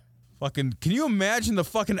 Can you imagine the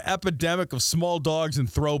fucking epidemic of small dogs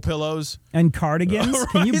and throw pillows? And cardigans? Right?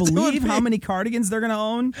 Can you believe how many cardigans they're going to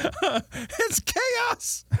own? It's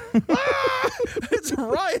chaos. It's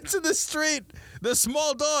riots in the street. The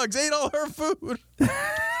small dogs ate all her food.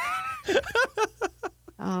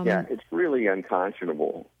 Yeah, it's really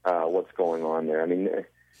unconscionable what's going on there. I mean,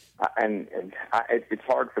 it's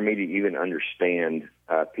hard for me to even understand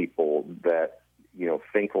people that,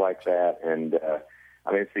 think like that. And,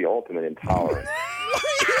 it's the ultimate intolerance. What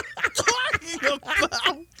are you talking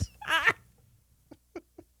about?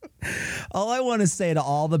 All I want to say to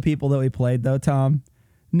all the people that we played, though, Tom,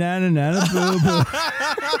 na boo boo.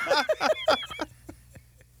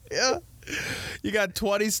 Yeah. You got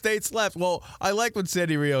 20 states left. Well, I like when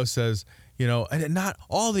Sandy Rio says, and not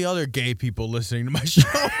all the other gay people listening to my show.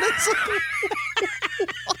 It's like,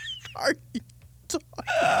 what are you talking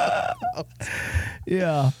about?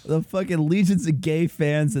 Yeah, the fucking legions of gay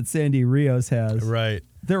fans that Sandy Rios has. Right.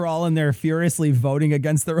 They're all in there furiously voting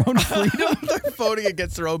against their own freedom. They're voting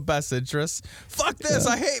against their own best interests. Fuck this.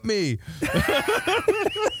 I hate me.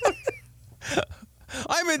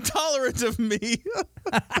 I'm intolerant of me.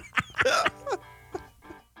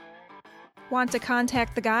 Want to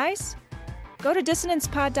contact the guys? Go to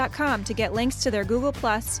dissonancepod.com to get links to their Google+,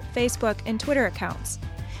 Facebook, and Twitter accounts.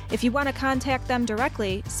 If you want to contact them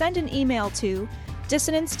directly, send an email to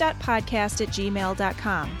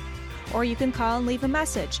dissonance.podcast@gmail.com. Or you can call and leave a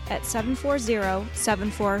message at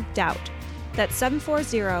 740-74-DOUBT. That's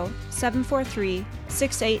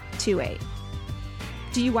 740-743-6828.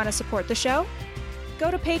 Do you want to support the show?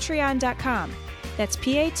 Go to patreon.com. That's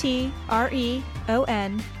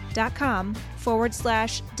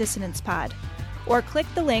patreon.com/dissonancepod. Or click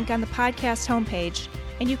the link on the podcast homepage,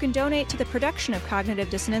 and you can donate to the production of Cognitive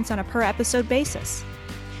Dissonance on a per-episode basis.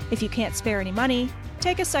 If you can't spare any money,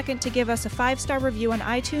 take a second to give us a 5-star review on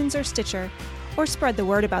iTunes or Stitcher, or spread the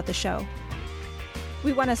word about the show.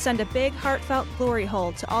 We want to send a big, heartfelt glory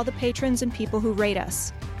hole to all the patrons and people who rate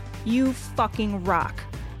us. You fucking rock.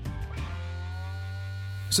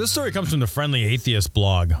 So this story comes from the Friendly Atheist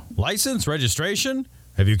blog. License, registration?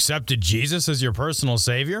 Have you accepted Jesus as your personal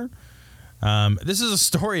savior? This is a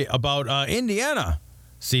story about Indiana,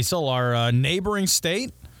 Cecil, our neighboring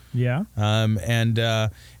state. Yeah. And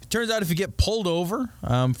it turns out if you get pulled over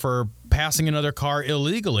for passing another car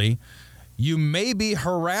illegally, you may be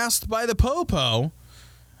harassed by the popo,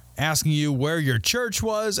 asking you where your church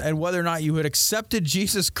was and whether or not you had accepted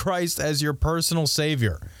Jesus Christ as your personal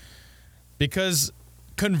savior. Because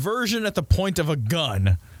conversion at the point of a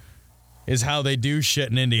gun is how they do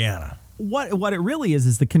shit in Indiana. What it really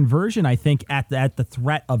is the conversion, I think, at the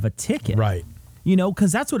threat of a ticket. Right. You know,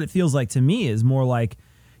 because that's what it feels like to me, is more like,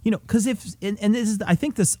 you know, because if, and this is, I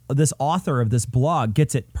think this author of this blog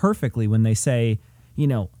gets it perfectly when they say, you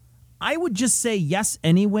know, I would just say yes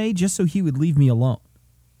anyway, just so he would leave me alone.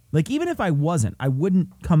 Like, even if I wasn't, I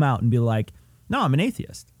wouldn't come out and be like, no, I'm an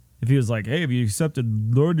atheist. If he was like, hey, have you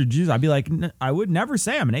accepted Lord Jesus? I'd be like, I would never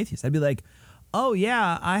say I'm an atheist. I'd be like, oh,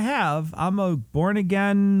 yeah, I have. I'm a born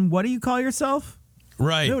again. What do you call yourself?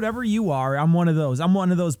 Right. Whatever you are, I'm one of those. I'm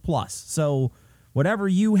one of those plus. So whatever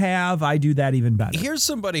you have, I do that even better. Here's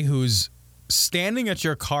somebody who's standing at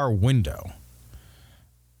your car window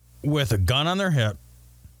with a gun on their hip,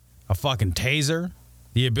 a fucking taser,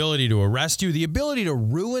 the ability to arrest you, the ability to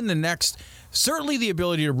ruin certainly the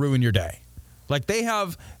ability to ruin your day. Like they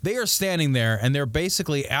are standing there and they're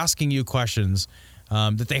basically asking you questions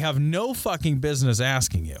that they have no fucking business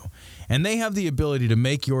asking you. And they have the ability to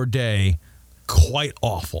make your day quite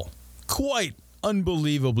awful, quite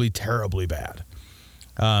unbelievably, terribly bad.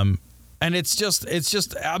 And it's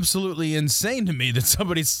just absolutely insane to me that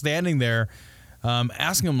somebody's standing there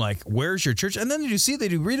asking them, like, where's your church? And then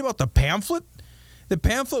did you read about the pamphlet? The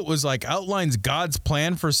pamphlet was like outlines God's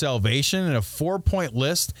plan for salvation in a 4-point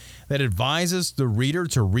list that advises the reader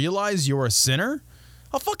to realize you're a sinner.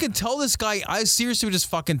 I'll fucking tell this guy. I seriously would just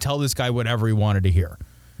fucking tell this guy whatever he wanted to hear.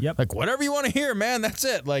 Yep. Like, whatever you want to hear, man, that's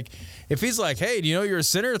it. Like, if he's like, hey, do you know you're a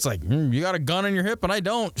sinner? It's like, you got a gun on your hip and I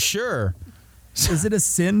don't. Sure. Is it a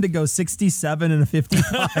sin to go 67 and a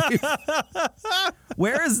 55?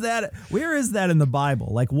 Where is that? Where is that in the Bible?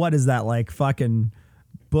 Like, what is that, like fucking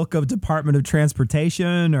Book of Department of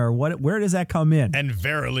Transportation or what? Where does that come in? And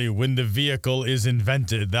verily, when the vehicle is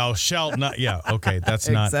invented, thou shalt not. Yeah, okay, that's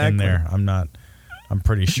not in Exactly. there. I'm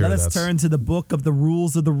pretty sure Let us that's. turn to the Book of the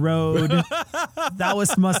Rules of the Road. Thou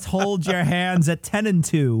must hold your hands at 10 and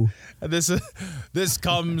 2. This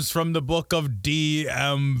comes from the book of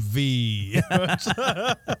DMV.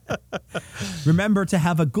 Remember to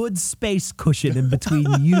have a good space cushion in between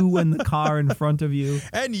you and the car in front of you.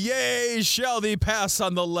 And yea, shall thee pass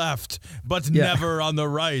on the left, but never on the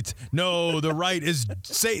right. No, the right is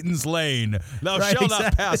Satan's lane. Thou shalt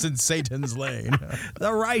not pass in Satan's lane.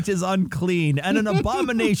 The right is unclean and an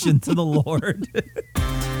abomination to the Lord.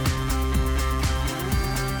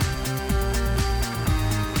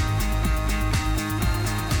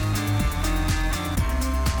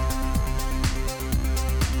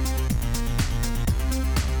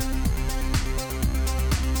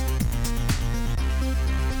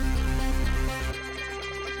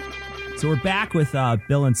 So we're back with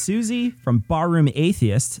Bill and Susie from Barroom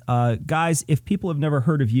Atheist. Guys, if people have never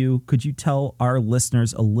heard of you, could you tell our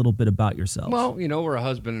listeners a little bit about yourselves? Well, you know, we're a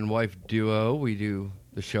husband and wife duo. We do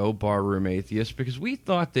the show Barroom Atheist because we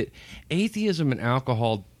thought that atheism and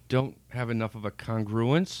alcohol don't have enough of a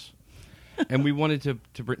congruence. And we wanted to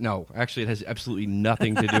no, actually it has absolutely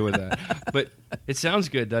nothing to do with that. But it sounds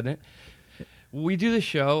good, doesn't it? We do the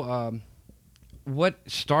show. What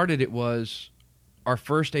started it was our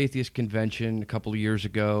first atheist convention a couple of years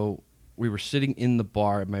ago. We were sitting in the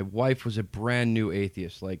bar. My wife was a brand new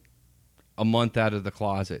atheist, like a month out of the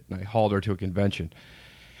closet, and I hauled her to a convention.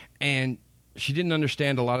 And she didn't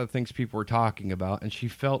understand a lot of things people were talking about, and she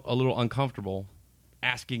felt a little uncomfortable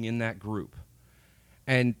asking in that group.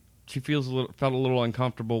 And she felt a little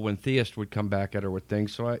uncomfortable when theists would come back at her with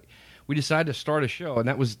things. So we decided to start a show, and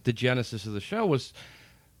that was the genesis of the show, was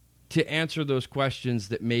to answer those questions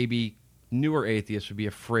that maybe newer atheists would be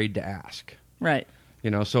afraid to ask. Right. You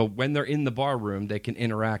know, so when they're in the bar room, they can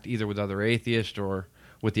interact either with other atheists or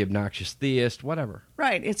with the obnoxious theist, whatever.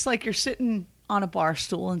 Right. It's like you're sitting on a bar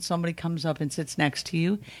stool and somebody comes up and sits next to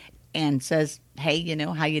you and says, hey, you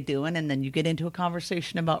know, how you doing? And then you get into a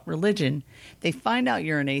conversation about religion. They find out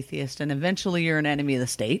you're an atheist and eventually you're an enemy of the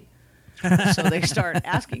state. So they start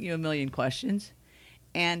asking you a million questions.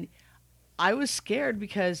 And I was scared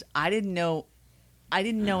because I didn't know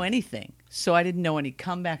anything. So I didn't know any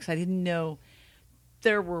comebacks. I didn't know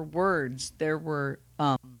there were words. There were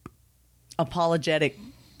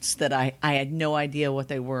apologetics that I had no idea what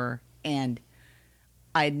they were, and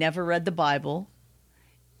I had never read the Bible,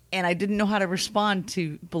 and I didn't know how to respond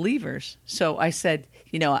to believers. So I said,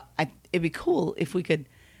 it'd be cool if we could,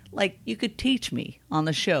 you could teach me on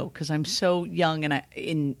the show, because I'm so young and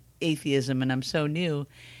in atheism, and I'm so new.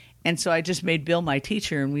 And so I just made Bill my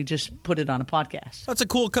teacher, and we just put it on a podcast. That's a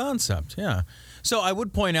cool concept, yeah. So I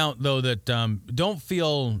would point out, though, that don't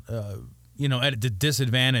feel, at a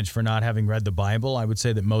disadvantage for not having read the Bible. I would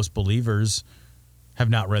say that most believers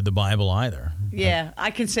have not read the Bible either. Yeah,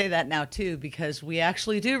 I can say that now, too, because we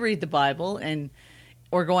actually do read the Bible, and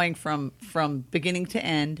we're going from beginning to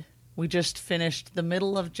end. We just finished the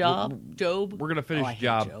middle of Job. We're going to finish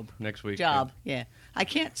Job next week. Job, yeah. I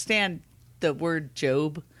can't stand the word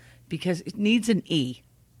Job because it needs an E.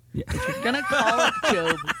 Yeah. If you're going to call it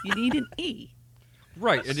Job, you need an E.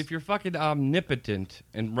 Right, and if you're fucking omnipotent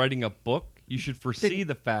and writing a book, you should foresee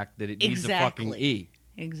the fact that it needs a fucking E.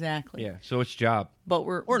 Exactly. Yeah, so it's Job. But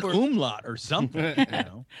we're an umlaut or something.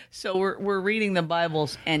 So we're reading the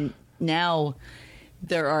Bibles, and now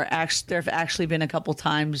there have actually been a couple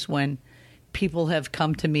times when people have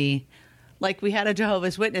come to me, like we had a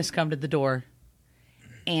Jehovah's Witness come to the door,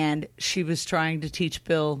 and she was trying to teach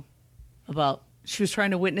Bill she was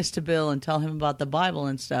trying to witness to Bill and tell him about the Bible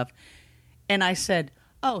and stuff. And I said,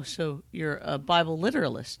 "Oh, so you're a Bible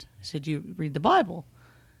literalist?" I said, "You read the Bible?"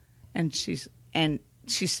 And she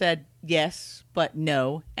said, "Yes, but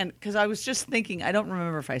no." And because I was just thinking, I don't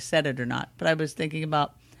remember if I said it or not, but I was thinking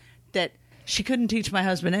about that she couldn't teach my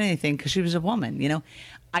husband anything because she was a woman.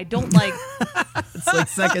 I don't like.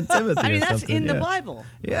 It's like 2 Timothy. I mean, or that's something. in the Bible.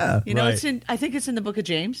 Yeah, it's in. I think it's in the book of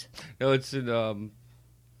James. No, it's in.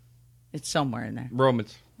 It's somewhere in there.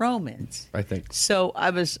 Romans, I think. So I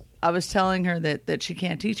was telling her that she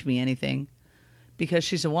can't teach me anything because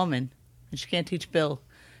she's a woman, and she can't teach Bill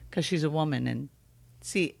because she's a woman. And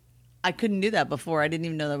see, I couldn't do that before. I didn't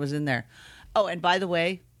even know that was in there. Oh, and by the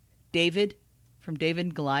way, David from David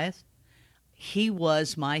and Goliath, he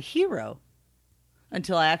was my hero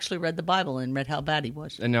until I actually read the Bible and read how bad he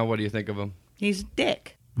was. And now what do you think of him? He's a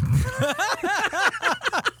dick.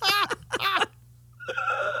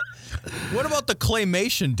 What about the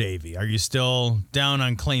Claymation Davy? Are you still down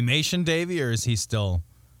on Claymation Davy, or is he still...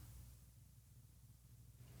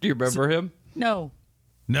 Do you remember him? No.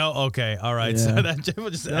 No? Okay. All right. Yeah. So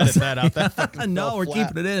we'll just edit that out. That fucking No, we're flat.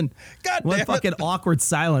 keeping it in. God What damn fucking it. awkward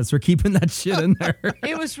silence. We're keeping that shit in there.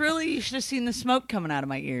 It was really, you should have seen the smoke coming out of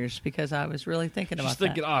my ears because I was really thinking about Just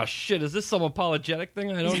thinking, that. oh shit, is this some apologetic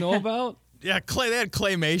thing I don't know about? Yeah, they had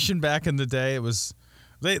Claymation back in the day. It was...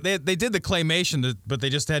 They did the Claymation, but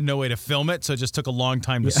they just had no way to film it, so it just took a long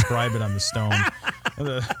time to scribe it on the stone.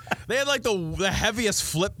 They had like the heaviest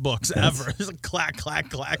flip books ever. Just like clack,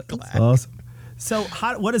 clack, clack, clack. Awesome. So,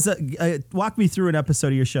 what is walk me through an episode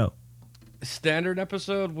of your show. Standard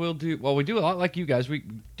episode, we do a lot like you guys. We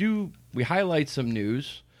highlight some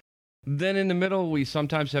news. Then in the middle, we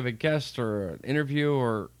sometimes have a guest or an interview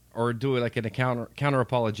or do it like in a counter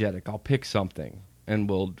apologetic. I'll pick something and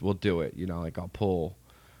we'll do it. Like I'll pull.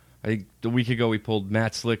 I think a week ago we pulled one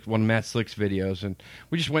of Matt Slick's videos, and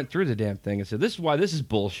we just went through the damn thing and said, "This is why this is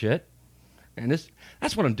bullshit," and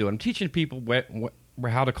that's what I'm doing. I'm teaching people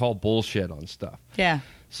how to call bullshit on stuff. Yeah.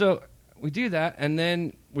 So we do that, and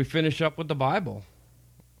then we finish up with the Bible,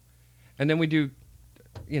 and then we do,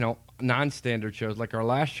 non-standard shows. Like our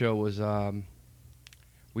last show was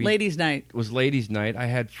Ladies' Night. It was Ladies' Night. I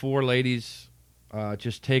had 4 ladies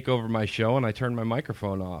just take over my show, and I turned my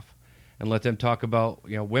microphone off and let them talk about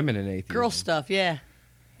women in atheism. Girl stuff, yeah.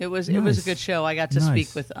 It was a good show. I got to Nice.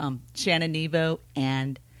 speak with Shannon Nevo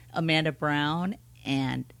and Amanda Brown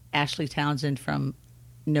and Ashley Townsend from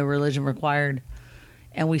No Religion Required.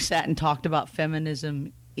 And we sat and talked about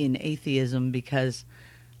feminism in atheism because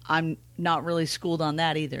I'm not really schooled on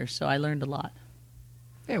that either, so I learned a lot.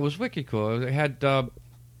 Yeah, it was wicked cool. It had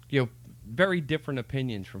very different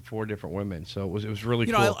opinions from 4 different women, so it was really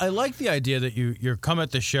cool. I like the idea that you come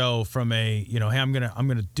at the show from a hey, I'm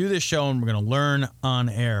gonna do this show and we're gonna learn on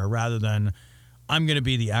air rather than I'm gonna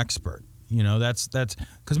be the expert. That's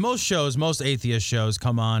because most atheist shows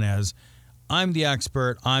come on as I'm the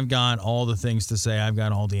expert. I've got all the things to say. I've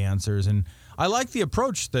got all the answers, and I like the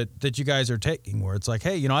approach that you guys are taking, where it's like,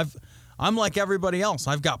 hey, I'm like everybody else.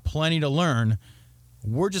 I've got plenty to learn.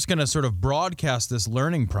 We're just going to sort of broadcast this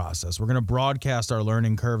learning process. We're going to broadcast our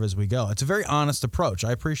learning curve as we go. It's a very honest approach.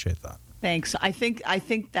 I appreciate that. Thanks. I think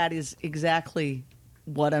that is exactly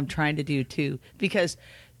what I'm trying to do too, because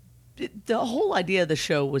the whole idea of the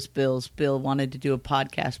show was Bill's. Bill wanted to do a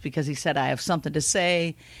podcast because he said, I have something to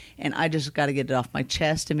say and I just got to get it off my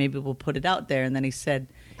chest and maybe we'll put it out there. And then he said,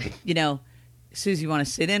 Susie, you want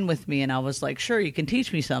to sit in with me? And I was like, sure, you can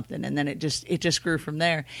teach me something. And then it just grew from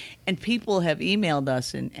there. And people have emailed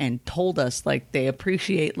us and told us like they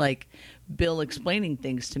appreciate like Bill explaining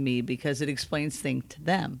things to me because it explains things to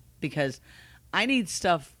them. Because I need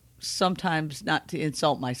stuff sometimes, not to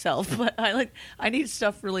insult myself, but I need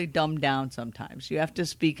stuff really dumbed down sometimes. You have to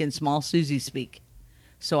speak in small Susie speak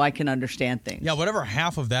so I can understand things. Yeah, whatever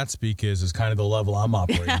half of that speak is kind of the level I'm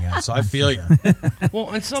operating at. So I feel you.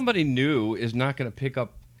 Well, and somebody new is not going to pick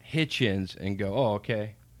up Hitchens and go, oh,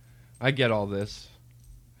 okay, I get all this.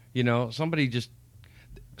 You know, somebody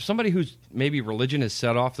who's maybe religion has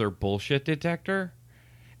set off their bullshit detector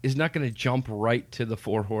is not going to jump right to the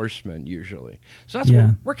Four Horsemen usually. So that's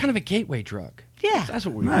what we're kind of a gateway drug. Yeah, that's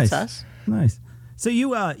what we nice. That's us. Nice. So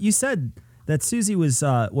you said that Susie was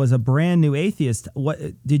a brand new atheist. What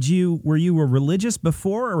were you a religious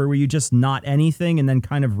before, or were you just not anything and then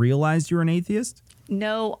kind of realized you were an atheist?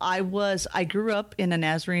 No, I grew up in a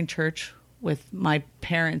Nazarene church with my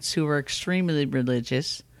parents who were extremely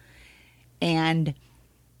religious, and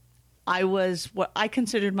I was what I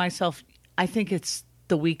considered myself. I think it's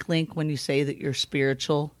the weak link when you say that you're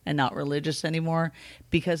spiritual and not religious anymore,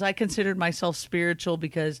 because I considered myself spiritual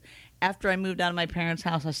because after I moved out of my parents'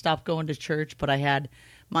 house, I stopped going to church, but I had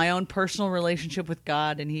my own personal relationship with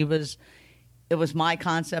God, and it was my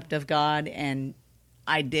concept of God, and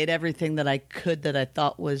I did everything that I could that I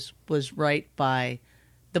thought was right by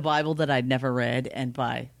the Bible that I'd never read and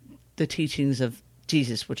by the teachings of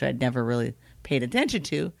Jesus, which I'd never really paid attention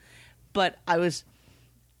to. But I was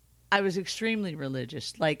extremely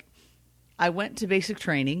religious. Like, I went to basic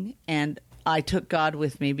training, and I took God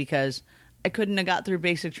with me because I couldn't have got through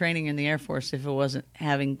basic training in the Air Force if it wasn't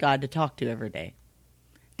having God to talk to every day.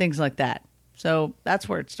 Things like that. So that's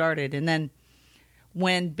where it started. And then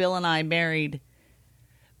when Bill and I married,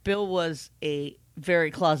 Bill was a very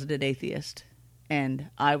closeted atheist, and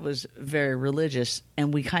I was very religious,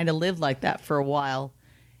 and we kind of lived like that for a while.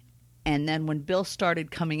 And then when Bill started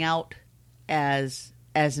coming out as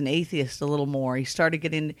an atheist a little more, he started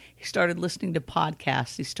listening to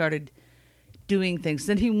podcasts, he started doing things.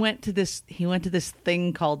 Then he went to this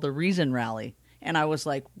thing called the Reason Rally, and I was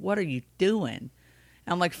like, what are you doing?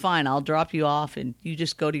 And I'm like, fine, I'll drop you off and you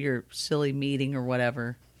just go to your silly meeting or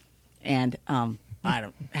whatever, and I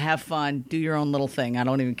don't have fun, do your own little thing, I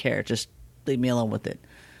don't even care, just leave me alone with it.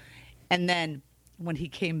 And then when he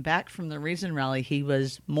came back from the Reason Rally, he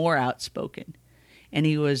was more outspoken, and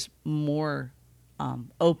he was more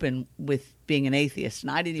open with being an atheist,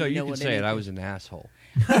 and I didn't even know what. So you could say I was an asshole.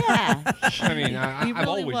 Yeah. I mean, I've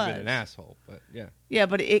really always was. been an asshole, but yeah. Yeah,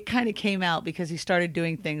 but it kind of came out because he started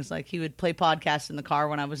doing things like he would play podcasts in the car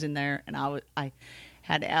when I was in there, and I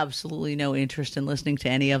had absolutely no interest in listening to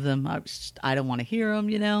any of them. I don't want to hear them,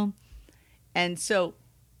 you know. And so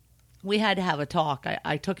we had to have a talk.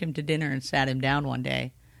 I took him to dinner and sat him down one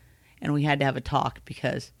day, and we had to have a talk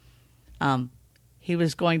because he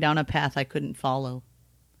was going down a path I couldn't follow.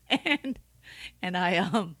 And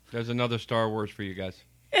I There's another Star Wars for you guys.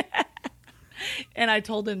 And I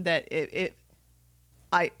told him that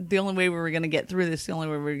the only way we were going to get through this, the only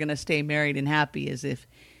way we were going to stay married and happy is if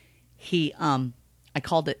he I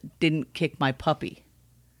called it didn't kick my puppy,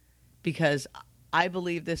 because I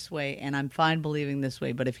believe this way and I'm fine believing this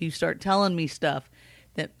way, but if you start telling me stuff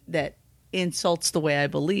that insults the way I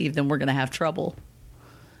believe, then we're going to have trouble.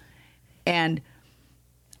 And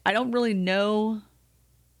I don't really know.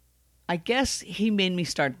 I guess he made me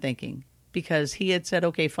start thinking, because he had said,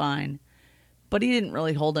 okay, fine, but he didn't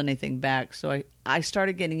really hold anything back. So I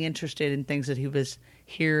started getting interested in things that he was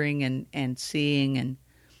hearing and seeing. And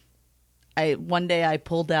one day I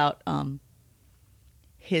pulled out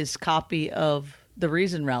his copy of the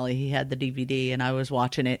Reason Rally. He had the DVD, and I was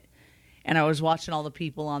watching it, and I was watching all the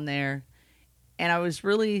people on there, and I was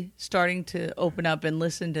really starting to open up and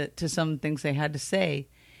listen to some things they had to say.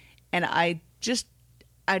 And I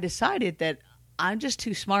decided that I'm just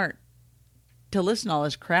too smart to listen to all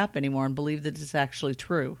this crap anymore and believe that it's actually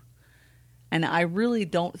true. And I really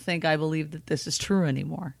don't think I believe that this is true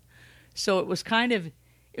anymore. So it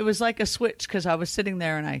was like a switch, because I was sitting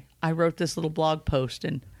there and I wrote this little blog post,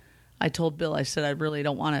 and I told Bill, I said, I really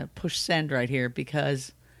don't want to push send right here,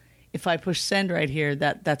 because if I push send right here,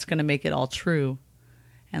 that's going to make it all true.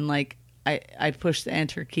 And like, I pushed the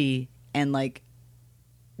enter key and like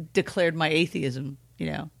declared my atheism, you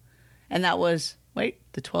know, and that was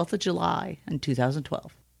the 12th of July in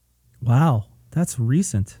 2012. Wow, that's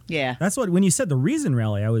recent. Yeah, that's what, when you said the Reason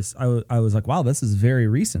Rally, I was like, wow, this is very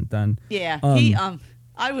recent then. Yeah,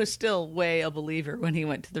 I was still way a believer when he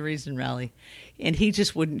went to the Reason Rally, and he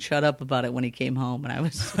just wouldn't shut up about it when he came home. And I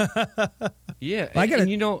was, Yeah, and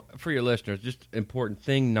you know, for your listeners, just important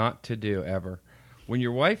thing not to do ever. When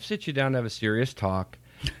your wife sits you down to have a serious talk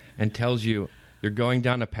and tells you you're going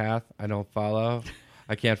down a path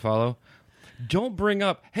I can't follow, don't bring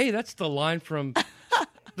up, hey, that's the line from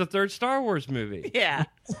the third Star Wars movie. yeah.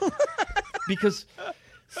 Because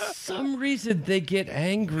some reason they get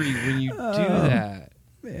angry when you do that.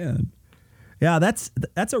 Man. Yeah, that's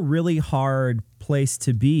a really hard place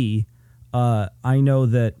to be. I know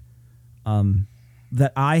that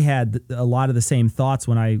that I had a lot of the same thoughts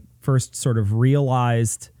when I first sort of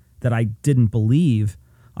realized that I didn't believe.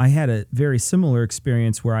 I had a very similar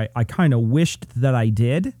experience where I kind of wished that I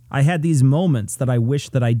did. I had these moments that I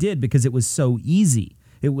wished that I did because it was so easy.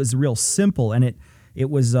 It was real simple, and it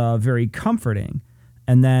was very comforting.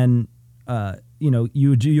 And then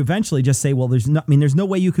you eventually just say, well, there's no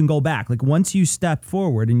way you can go back. Like once you step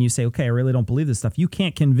forward and you say, okay, I really don't believe this stuff, you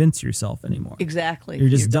can't convince yourself anymore. Exactly. You're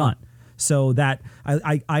just done. So that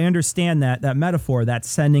I understand that metaphor, that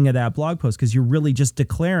sending of that blog post, because you're really just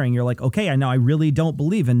declaring, you're like, okay, I know I really don't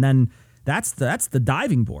believe. And then that's the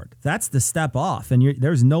diving board. That's the step off. And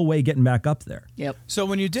there's no way getting back up there. Yep. So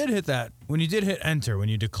when you did hit enter, when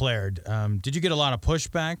you declared, did you get a lot of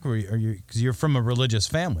pushback? Because you're from a religious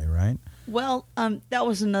family, right? Well, that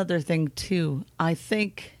was another thing, too. I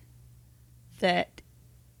think that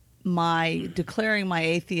my declaring my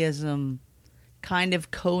atheism kind of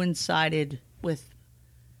coincided with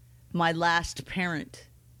my last parent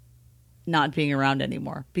not being around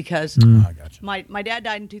anymore, because I gotcha. my dad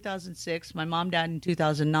died in 2006, my mom died in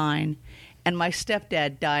 2009, and my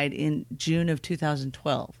stepdad died in June of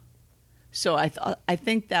 2012. So I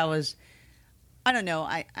think that was, I don't know,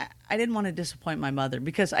 I didn't want to disappoint my mother,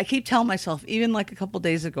 because I keep telling myself, even like a couple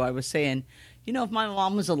days ago, I was saying, you know, if my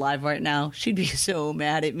mom was alive right now, she'd be so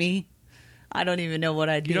mad at me. I don't even know what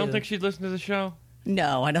I'd do. You don't think she'd listen to the show?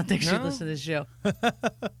 No, I don't think she'd listen to the show.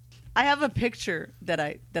 I have a picture that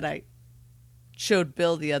I showed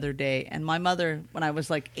Bill the other day, and my mother, when I was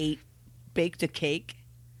like 8, baked a cake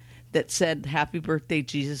that said "Happy Birthday,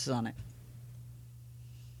 Jesus" on it.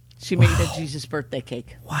 She made a Jesus birthday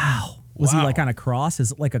cake. Wow. Was he like on a cross?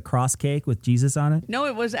 Is it like a cross cake with Jesus on it? No,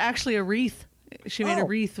 it was actually a wreath. She made a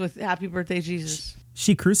wreath with "Happy Birthday, Jesus."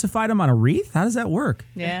 She crucified him on a wreath? How does that work?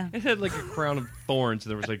 Yeah. It had like a crown of thorns, and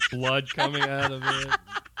there was like blood coming out of it.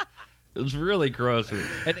 It was really gross.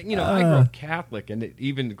 And, you know, I grew up Catholic, and it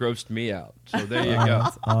even grossed me out. So there you go.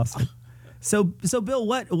 That's awesome. So Bill,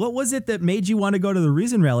 what was it that made you want to go to the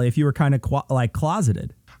Reason Rally if you were kind of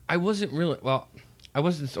closeted? I wasn't really, I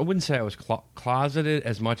wouldn't say I was closeted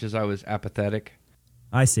as much as I was apathetic.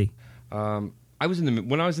 I see. When I was in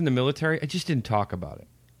the military, I just didn't talk about it.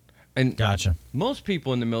 And Gotcha. Most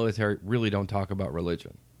people in the military really don't talk about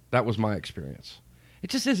religion. That was my experience. It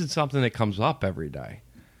just isn't something that comes up every day.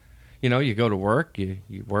 You know, you go to work, you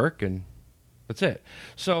work, and that's it.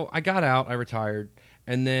 So I got out, I retired,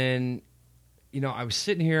 and then, you know, I was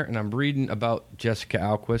sitting here and I'm reading about Jessica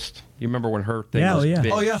Alquist. You remember when her thing was big?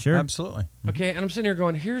 Oh, yeah, Sure. absolutely. Okay, and I'm sitting here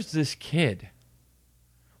going, here's this kid,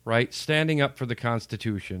 right, standing up for the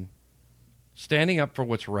Constitution, standing up for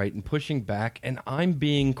what's right and pushing back, and I'm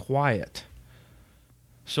being quiet.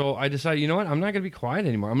 So I decided, you know what, I'm not going to be quiet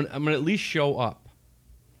anymore. I'm going to at least show up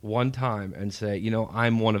one time and say, you know,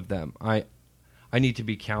 I'm one of them. I need to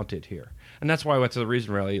be counted here. And that's why I went to the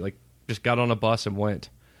Reason Rally, like just got on a bus and went.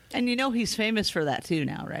 And you know he's famous for that too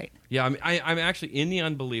now, right? Yeah, I'm actually in the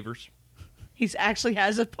Unbelievers. He's actually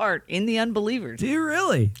has a part in the Unbelievers. Do you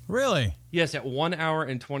really? Really? Yes, at 1 hour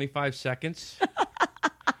and 25 seconds.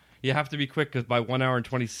 You have to be quick because by 1 hour and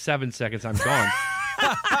 27 seconds, I'm gone.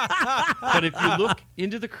 But if you look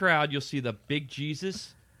into the crowd, you'll see the big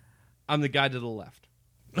Jesus. I'm the guy to the left.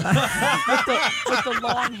 with the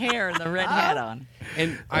long hair and the red hat on.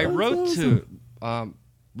 And I wrote to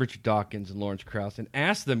Richard Dawkins and Lawrence Krauss and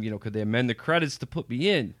asked them, you know, could they amend the credits to put me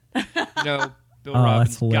in? You know, Bill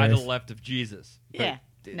Robbins, guy to the left of Jesus. Yeah.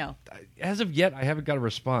 No. As of yet, I haven't got a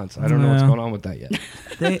response. I don't know what's going on with that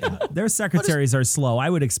yet. Their secretaries are slow. I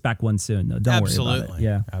would expect one soon, though. Don't worry about it.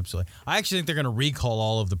 Yeah, absolutely. I actually think they're going to recall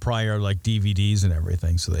all of the prior like DVDs and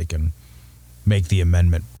everything so they can make the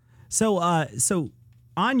amendment. So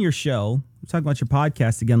on your show, we're talking about your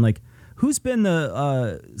podcast again. Like, who's been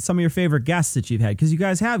some of your favorite guests that you've had? Because you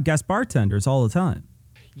guys have guest bartenders all the time.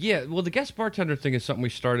 Yeah, well, the guest bartender thing is something we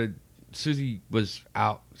started. Susie was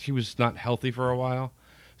out; she was not healthy for a while.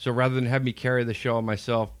 So rather than have me carry the show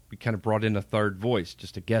myself, we kind of brought in a third voice,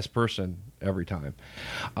 just a guest person every time.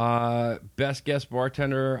 Best guest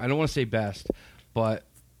bartender, I don't want to say best, but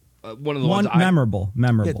one of the ones memorable.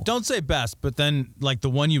 Yeah, don't say best, but then like the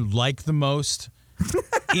one you like the most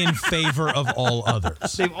in favor of all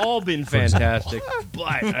others. They've all been fantastic,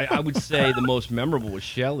 but I would say the most memorable was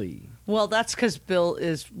Shelley. Well, that's because Bill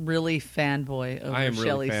is really fanboy over I am Shelley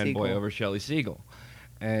really fanboy Siegel. over Shelley Siegel,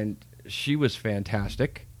 and she was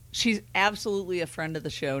fantastic. She's absolutely a friend of the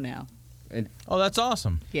show now. And oh, that's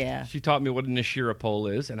awesome. Yeah. She taught me what an Ashira pole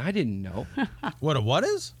is, and I didn't know. What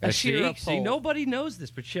is? Ashira See, pole. nobody knows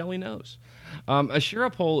this, but Shelley knows.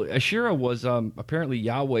 Ashira pole. Ashira was apparently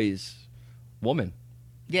Yahweh's woman.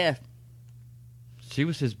 Yeah, She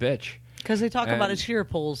was his bitch. because they talk about And- Ashira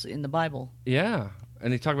poles in the Bible. Yeah,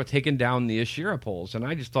 and they talk about taking down the Ashira poles, and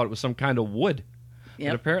I just thought it was some kind of wood. But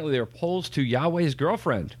Yep. apparently they were poles to Yahweh's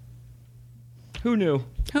girlfriend. Who knew?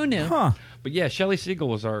 Who knew? Huh. But yeah, Shelley Siegel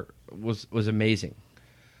was amazing.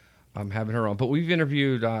 Having her on, but we've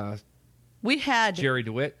interviewed We had Jerry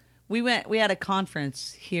DeWitt. we had a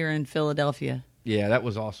conference here in Philadelphia, Yeah, that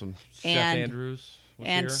was awesome. Seth And- Andrews was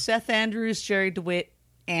and here. Seth Andrews, Jerry DeWitt,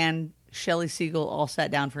 and Shelley Siegel all sat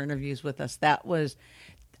down for interviews with us.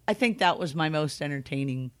 I think that was my most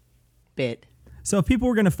entertaining bit. So if people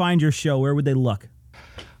were going to find your show, where would they look?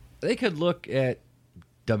 They could look at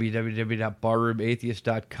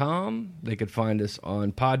www.barroomatheist.com. They could find us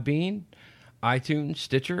on Podbean, iTunes,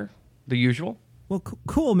 Stitcher, the usual. Well,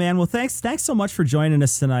 cool, man. Well, thanks so much for joining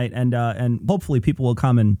us tonight, and hopefully people will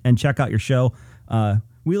come and check out your show.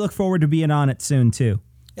 We look forward to being on it soon too.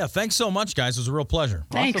 Yeah, thanks so much, guys. It was a real pleasure.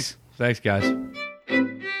 Thanks. Awesome. Thanks, guys.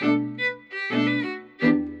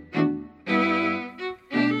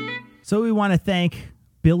 So we want to thank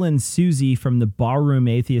Bill and Susie from the Barroom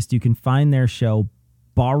Atheist. You can find their show,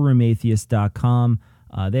 barroomatheist.com.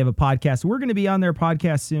 They have a podcast. We're going to be on their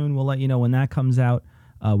podcast soon. We'll let you know when that comes out.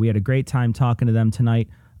 We had a great time talking to them tonight,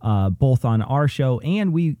 both on our show,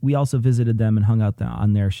 and we also visited them and hung out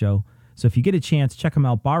on their show. So if you get a chance, check them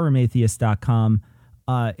out, barroomatheist.com.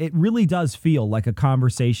 It really does feel like a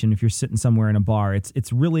conversation if you're sitting somewhere in a bar.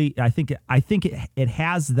 It's really, I think it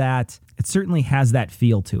has that, it certainly has that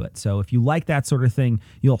feel to it. So if you like that sort of thing,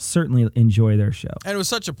 you'll certainly enjoy their show. And it was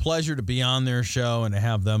such a pleasure to be on their show and to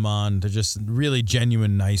have them on. To just really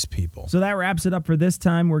genuine, nice people. So that wraps it up for this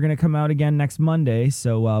time. We're going to come out again next Monday.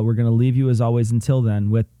 So we're going to leave you as always until then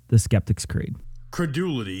with the Skeptic's Creed.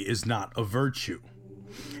 Credulity is not a virtue.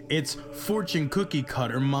 It's fortune cookie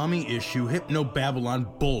cutter, mommy issue, hypno-Babylon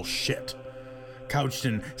bullshit. Couched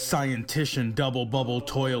in scientician, double bubble,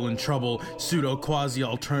 toil and trouble, pseudo quasi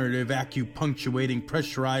alternative, acupunctuating,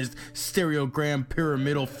 pressurized, stereogram,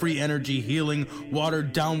 pyramidal, free energy healing,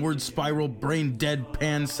 watered downward spiral, brain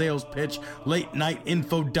deadpan sales pitch, late night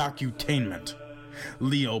info docutainment.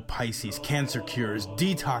 Leo, Pisces, cancer cures,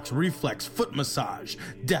 detox, reflex, foot massage,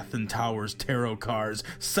 death and towers, tarot cards,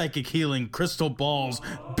 psychic healing, crystal balls,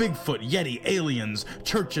 Bigfoot, Yeti, aliens,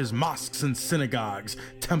 churches, mosques and synagogues,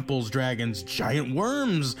 temples, dragons, giant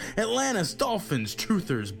worms, Atlantis, dolphins,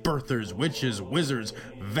 truthers, birthers, witches, wizards,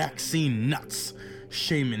 vaccine nuts,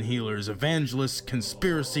 shaman healers, evangelists,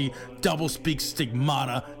 conspiracy, doublespeak,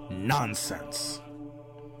 stigmata, nonsense.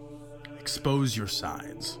 Expose your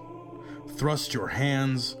sides. Thrust your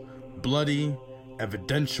hands, bloody,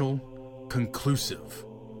 evidential, conclusive.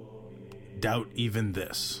 Doubt even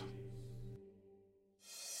this.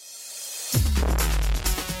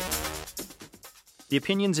 The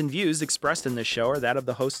opinions and views expressed in this show are that of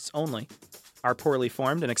the hosts only. Our poorly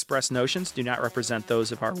formed and expressed notions do not represent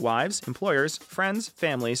those of our wives, employers, friends,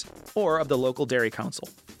 families, or of the local dairy council.